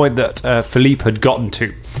 This is the point that Philippe had gotten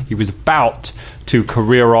to. He was about to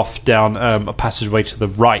career off down a passageway to the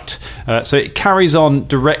right. So it carries on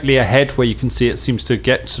directly ahead, where you can see it seems to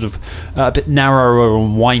get sort of a bit narrower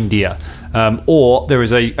and windier. Or there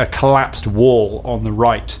is a collapsed wall on the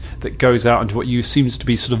right that goes out into what seems to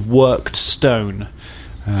be sort of worked stone.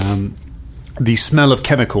 The smell of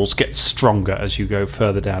chemicals gets stronger as you go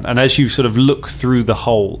further down, and as you sort of look through the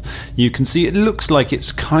hole, you can see it looks like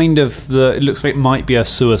it's kind of it looks like it might be a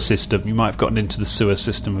sewer system. You might have gotten into the sewer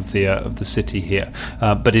system of the city here,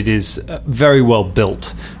 but it is very well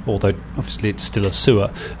built. Although obviously it's still a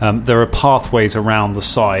sewer. There are pathways around the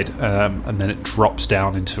side, and then it drops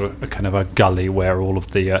down into a kind of a gully where all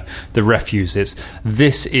of the refuse is.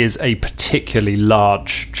 This is a particularly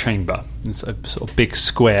large chamber. It's a sort of big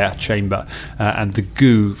square chamber, and the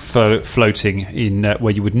goo floating in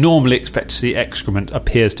where you would normally expect to see excrement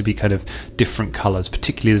appears to be kind of different colours.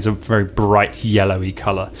 Particularly, there's a very bright yellowy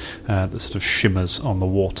colour that sort of shimmers on the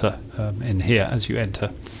water in here as you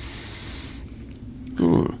enter.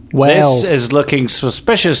 Well, This is looking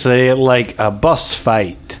suspiciously like a boss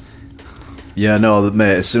fight. Yeah, no,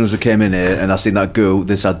 mate, as soon as we came in here and I seen that goo,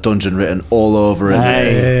 this had dungeon written all over it.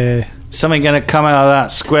 Hey. Something gonna come out of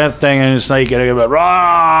that square thing and it's like gonna go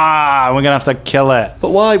rah! We're gonna have to kill it. But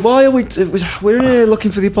why are we? We're in here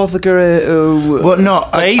looking for the apothecary. Well, no,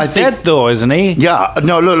 He's dead though, isn't he? Yeah,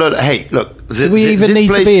 no, look, hey, look. Do we even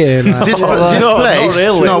need to be here? Like? This No, place, not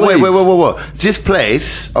really. no, wait. This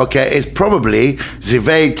place, okay, is probably the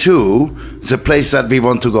way to the place that we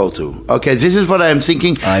want to go to. Okay, this is what I am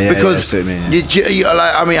thinking. Because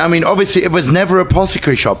I mean, obviously, it was never an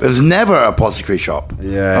apothecary shop. It was never an apothecary shop.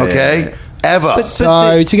 Yeah. Okay. Yeah. Ever.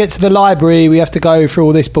 So to get to the library, we have to go through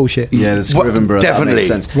all this bullshit. Yeah, the Scrivenborough. Definitely. That makes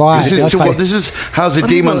sense. Right. This is how the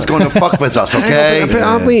demon's going to fuck with us. Okay. But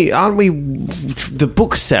aren't we? The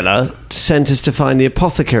bookseller sent us to find the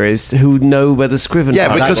apothecaries who know where the Scriven.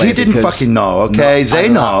 Yeah, because he didn't fucking know. Okay, they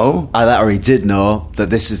know. I already did know that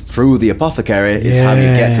this is through the apothecary is how you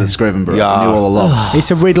get to the Scrivenborough. Yeah. I knew all along. It's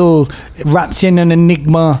a riddle wrapped in an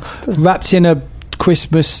enigma, wrapped in a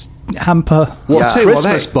Christmas hamper. What's Yeah.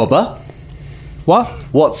 Christmas, Bubba? What?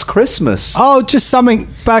 What's Christmas? Oh, just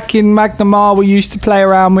something back in Magnamar we used to play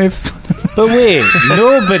around with. But wait,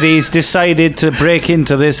 nobody's decided to break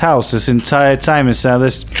into this house this entire time and set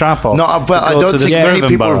this trap off. No, but I don't think many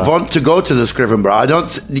people want to go to the Scrivenborough. I don't.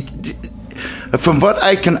 From what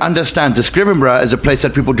I can understand, the Scrivenborough is a place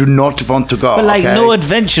that people do not want to go. But like, okay? no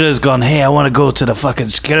adventurer's gone, hey, I want to go to the fucking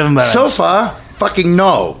Scrivenborough. So far, fucking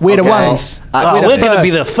no. We're the okay? ones. We're going to be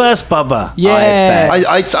the first, Bubba. Yeah.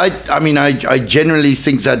 I mean, I generally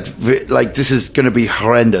think that like this is going to be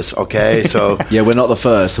horrendous. Okay, so Yeah, we're not the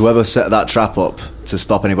first. Whoever set that trap up to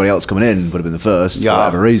stop anybody else coming in would have been the first Yeah. for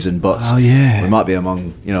whatever reason. But yeah. we might be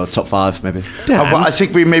among top 5 maybe. well, I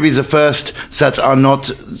think we may be the first that are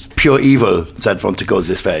not pure evil that want to go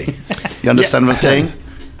this way. You understand what I'm saying?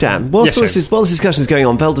 Dan, while this discussion is going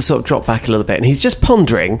on, Velda sort of dropped back a little bit, and he's just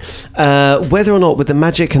pondering whether or not, with the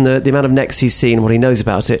magic and the amount of necks he's seen and what he knows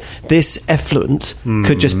about it, this effluent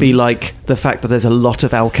could just be like the fact that there's a lot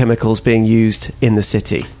of alchemicals being used in the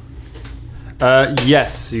city.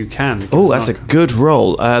 Yes, you can. Oh, that's a good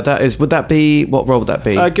roll. Would that be, what roll would that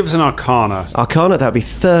be? Give us an Arcana. Arcana, that would be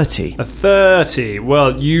 30. A 30.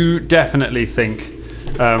 Well, you definitely think,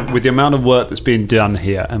 with the amount of work that's being done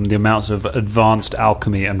here and the amounts of advanced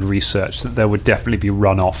alchemy and research, that there would definitely be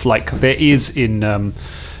runoff. Like there is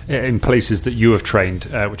in places that you have trained,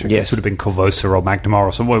 which I guess would have been Corvosa or Magnamar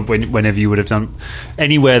or somewhere, whenever you would have done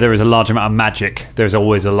anywhere there is a large amount of magic, there's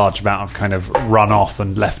always a large amount of kind of runoff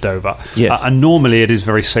and leftover. Yes. And normally it is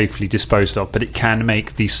very safely disposed of, but it can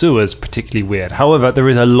make the sewers particularly weird. However, there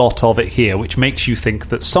is a lot of it here, which makes you think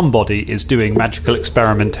that somebody is doing magical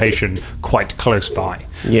experimentation quite close by.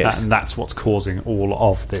 Yes. And that's what's causing all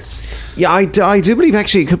of this. Yeah, I do believe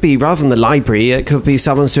actually it could be, rather than the library, it could be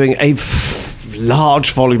someone's doing a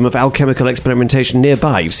large volume of alchemical experimentation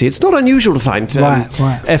nearby. You see, it's not unusual to find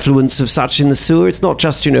effluents of such in the sewer. It's not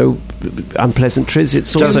just, unpleasantries.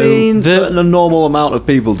 It's also... the normal amount of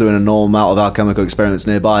people doing a normal amount of alchemical experiments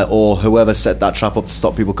nearby, or whoever set that trap up to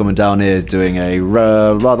stop people coming down here doing a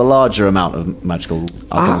rather larger amount of magical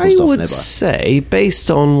alchemical stuff I would nearby? say, based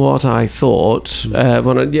on what I thought,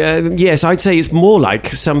 yes, I'd say it's more like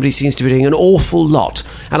somebody seems to be doing an awful lot.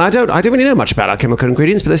 And I don't really know much about alchemical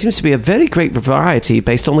ingredients, but there seems to be a very great variety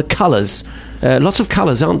based on the colours. Lots of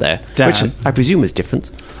colours, aren't there? Dan. Which I presume is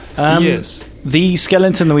different. Yes. The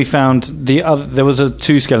skeleton that we found, there was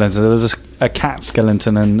two skeletons. There was a cat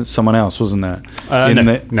skeleton and someone else, wasn't there?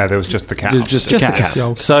 No, there was just the cat. Just the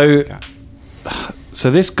cat.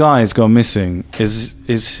 So this guy's gone missing.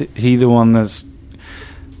 Is he the one that's...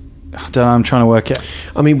 I don't know, I'm trying to work it.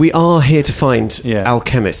 I mean, we are here to find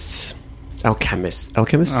alchemists. Alchemists.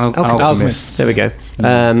 There we go.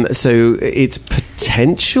 So it's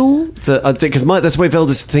potential that, because that's the way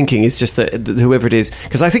Velda's thinking, is just that whoever it is,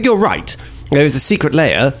 because I think you're right. There's a secret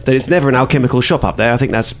layer that it's never an alchemical shop up there. I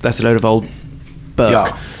think that's a load of old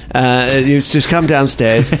burk. You just come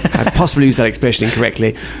downstairs. I possibly use that expression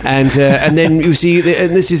incorrectly, and then you see,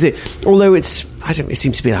 and this is it. Although it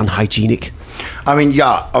seems to be unhygienic. I mean,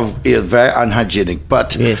 very unhygienic.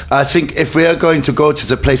 But I think if we are going to go to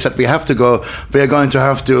the place that we have to go, we are going to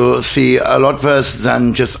have to see a lot worse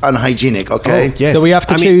than just unhygienic. Okay. Oh, yes. So we have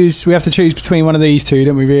to choose. We have to choose between one of these two,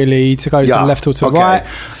 don't we? Really, to go to the left or to the right.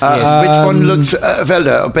 Which one looks,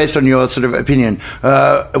 Velda? Based on your sort of opinion,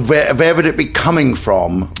 where would it be coming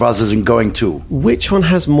from rather than going to? Which one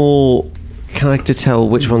has more? Can I tell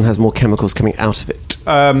which one has more chemicals coming out of it?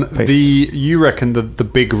 You reckon the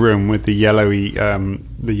big room with the yellowy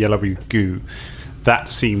goo, that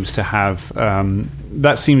seems to have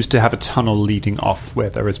a tunnel leading off where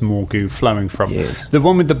there is more goo flowing from. Yes. The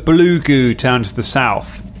one with the blue goo down to the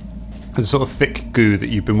south, the sort of thick goo that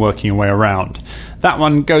you've been working your way around, that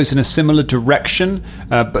one goes in a similar direction,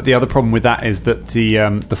 but the other problem with that is that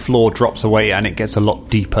the floor drops away and it gets a lot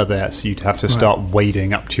deeper there, so you'd have to start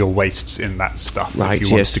wading up to your waists in that stuff if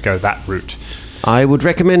you wanted to go that route. I would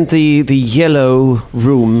recommend the yellow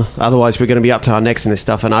room, otherwise we're going to be up to our necks in this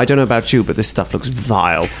stuff, and I don't know about you, but this stuff looks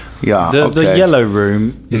vile. The yellow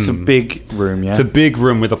room is a big room, It's a big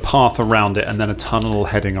room with a path around it and then a tunnel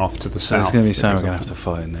heading off to the south. There's going to be something we're going to have to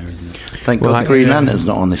fight in there, isn't it? Thank God the Green Lantern's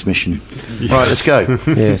not on this mission. Right, let's go.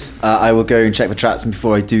 Yes. I will go and check for traps, and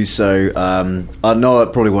before I do so, I know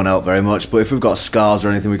it probably won't help very much, but if we've got scars or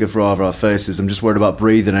anything we could throw over our faces, I'm just worried about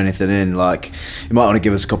breathing anything in. Like, you might want to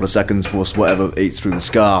give us a couple of seconds for whatever eats through the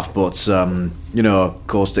scarf, but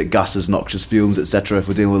caustic gases, noxious fumes, etc. If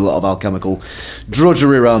we're dealing with a lot of alchemical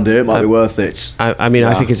drudgery around here, it might be worth it. I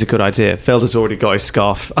think it's a good idea. Felder's already got his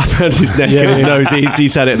scarf up around his neck and his nose.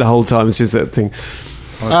 He's had it the whole time. It's just that thing.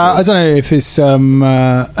 I don't know if it's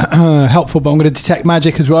helpful, but I'm going to detect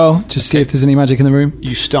magic as well, just see if there's any magic in the room.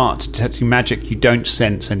 You start detecting magic. You don't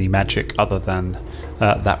sense any magic other than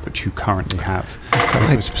that which you currently have.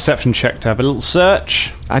 It's a perception check to have a little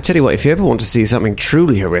search. I tell you what, if you ever want to see something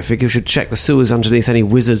truly horrific, you should check the sewers underneath any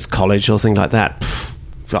wizard's college or something like that.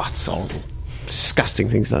 That's horrible. Disgusting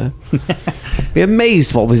things like that. Be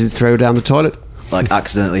amazed what wizards throw down the toilet. Like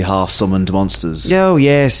accidentally half-summoned monsters. Oh,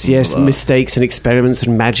 yes. Mistakes and experiments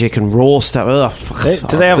and magic and raw stuff.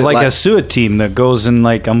 Do they have like a sewer team that goes and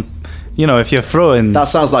if you're throwing... That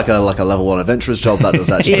sounds like a level 1 adventurer's job, that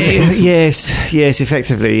does actually. Yes,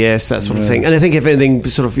 effectively, yes, that sort of thing. And I think if anything,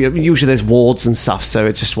 sort of, usually there's wards and stuff, so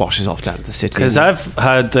it just washes off down to the city. Because I've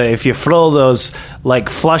heard that if you throw those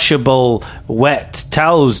flushable wet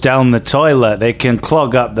towels down the toilet, they can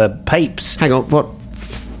clog up the pipes. Hang on, what?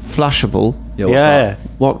 Flushable? Yeah.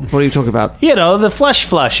 What are you talking about? The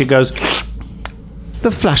flush, it goes...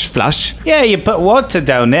 The flash. Yeah, you put water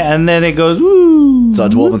down it and then it goes, woo. So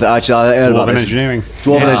dwarven, actually, I heard about Dwarven this. engineering.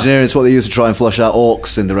 Dwarven engineering is what they use to try and flush out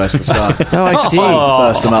orcs in the rest of the sky. Oh, I see.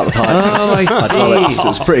 Burst them out the pipes. Oh, I see. Hydraulics.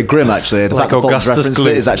 It's pretty grim, actually. The fact that Bond's referenced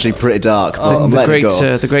it is actually pretty dark. Oh, Let it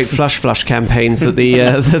go. the great flush campaigns that the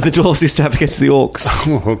dwarves used to have against the orcs.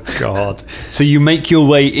 Oh God! So you make your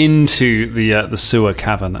way into the sewer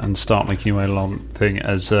cavern and start making your way along thing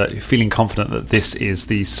as feeling confident that this is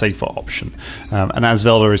the safer option. And as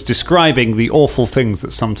Velda is describing the awful things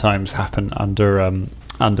that sometimes happen under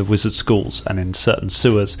wizard schools and in certain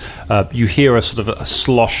sewers, you hear a sort of a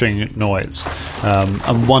sloshing noise,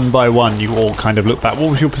 and one by one you all kind of look back.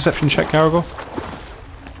 What was your perception check, Caragor?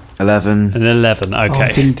 11. An 11. Okay.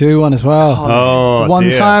 I didn't do one as well. Oh, One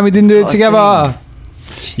dear. time we didn't do it together.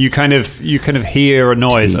 You kind of hear a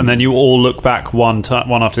noise, and then you all look back one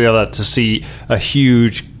after the other to see a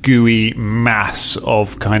huge gooey mass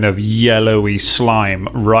of kind of yellowy slime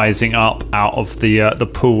rising up out of the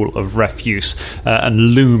pool of refuse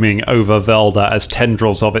and looming over Velda as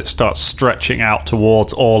tendrils of it start stretching out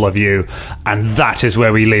towards all of you. And that is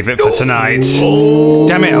where we leave it for tonight.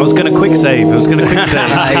 Damn it, I was going to quick save.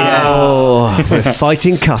 Oh, we're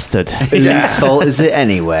fighting custard. Whose fault is it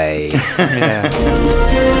anyway?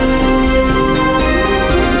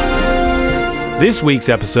 This week's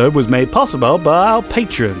episode was made possible by our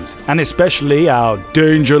patrons, and especially our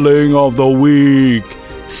Dangerling of the Week,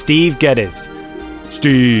 Steve Geddes.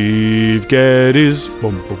 Steve Geddes,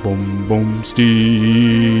 boom, boom, boom, boom,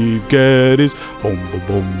 Steve Geddes, boom, boom,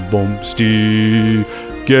 boom, boom, Steve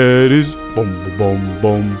Geddes, boom, boom,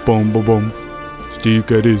 boom, boom, boom, boom, Steve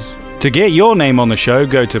Geddes. To get your name on the show,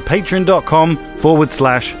 go to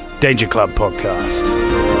patreon.com/Danger Club Podcast.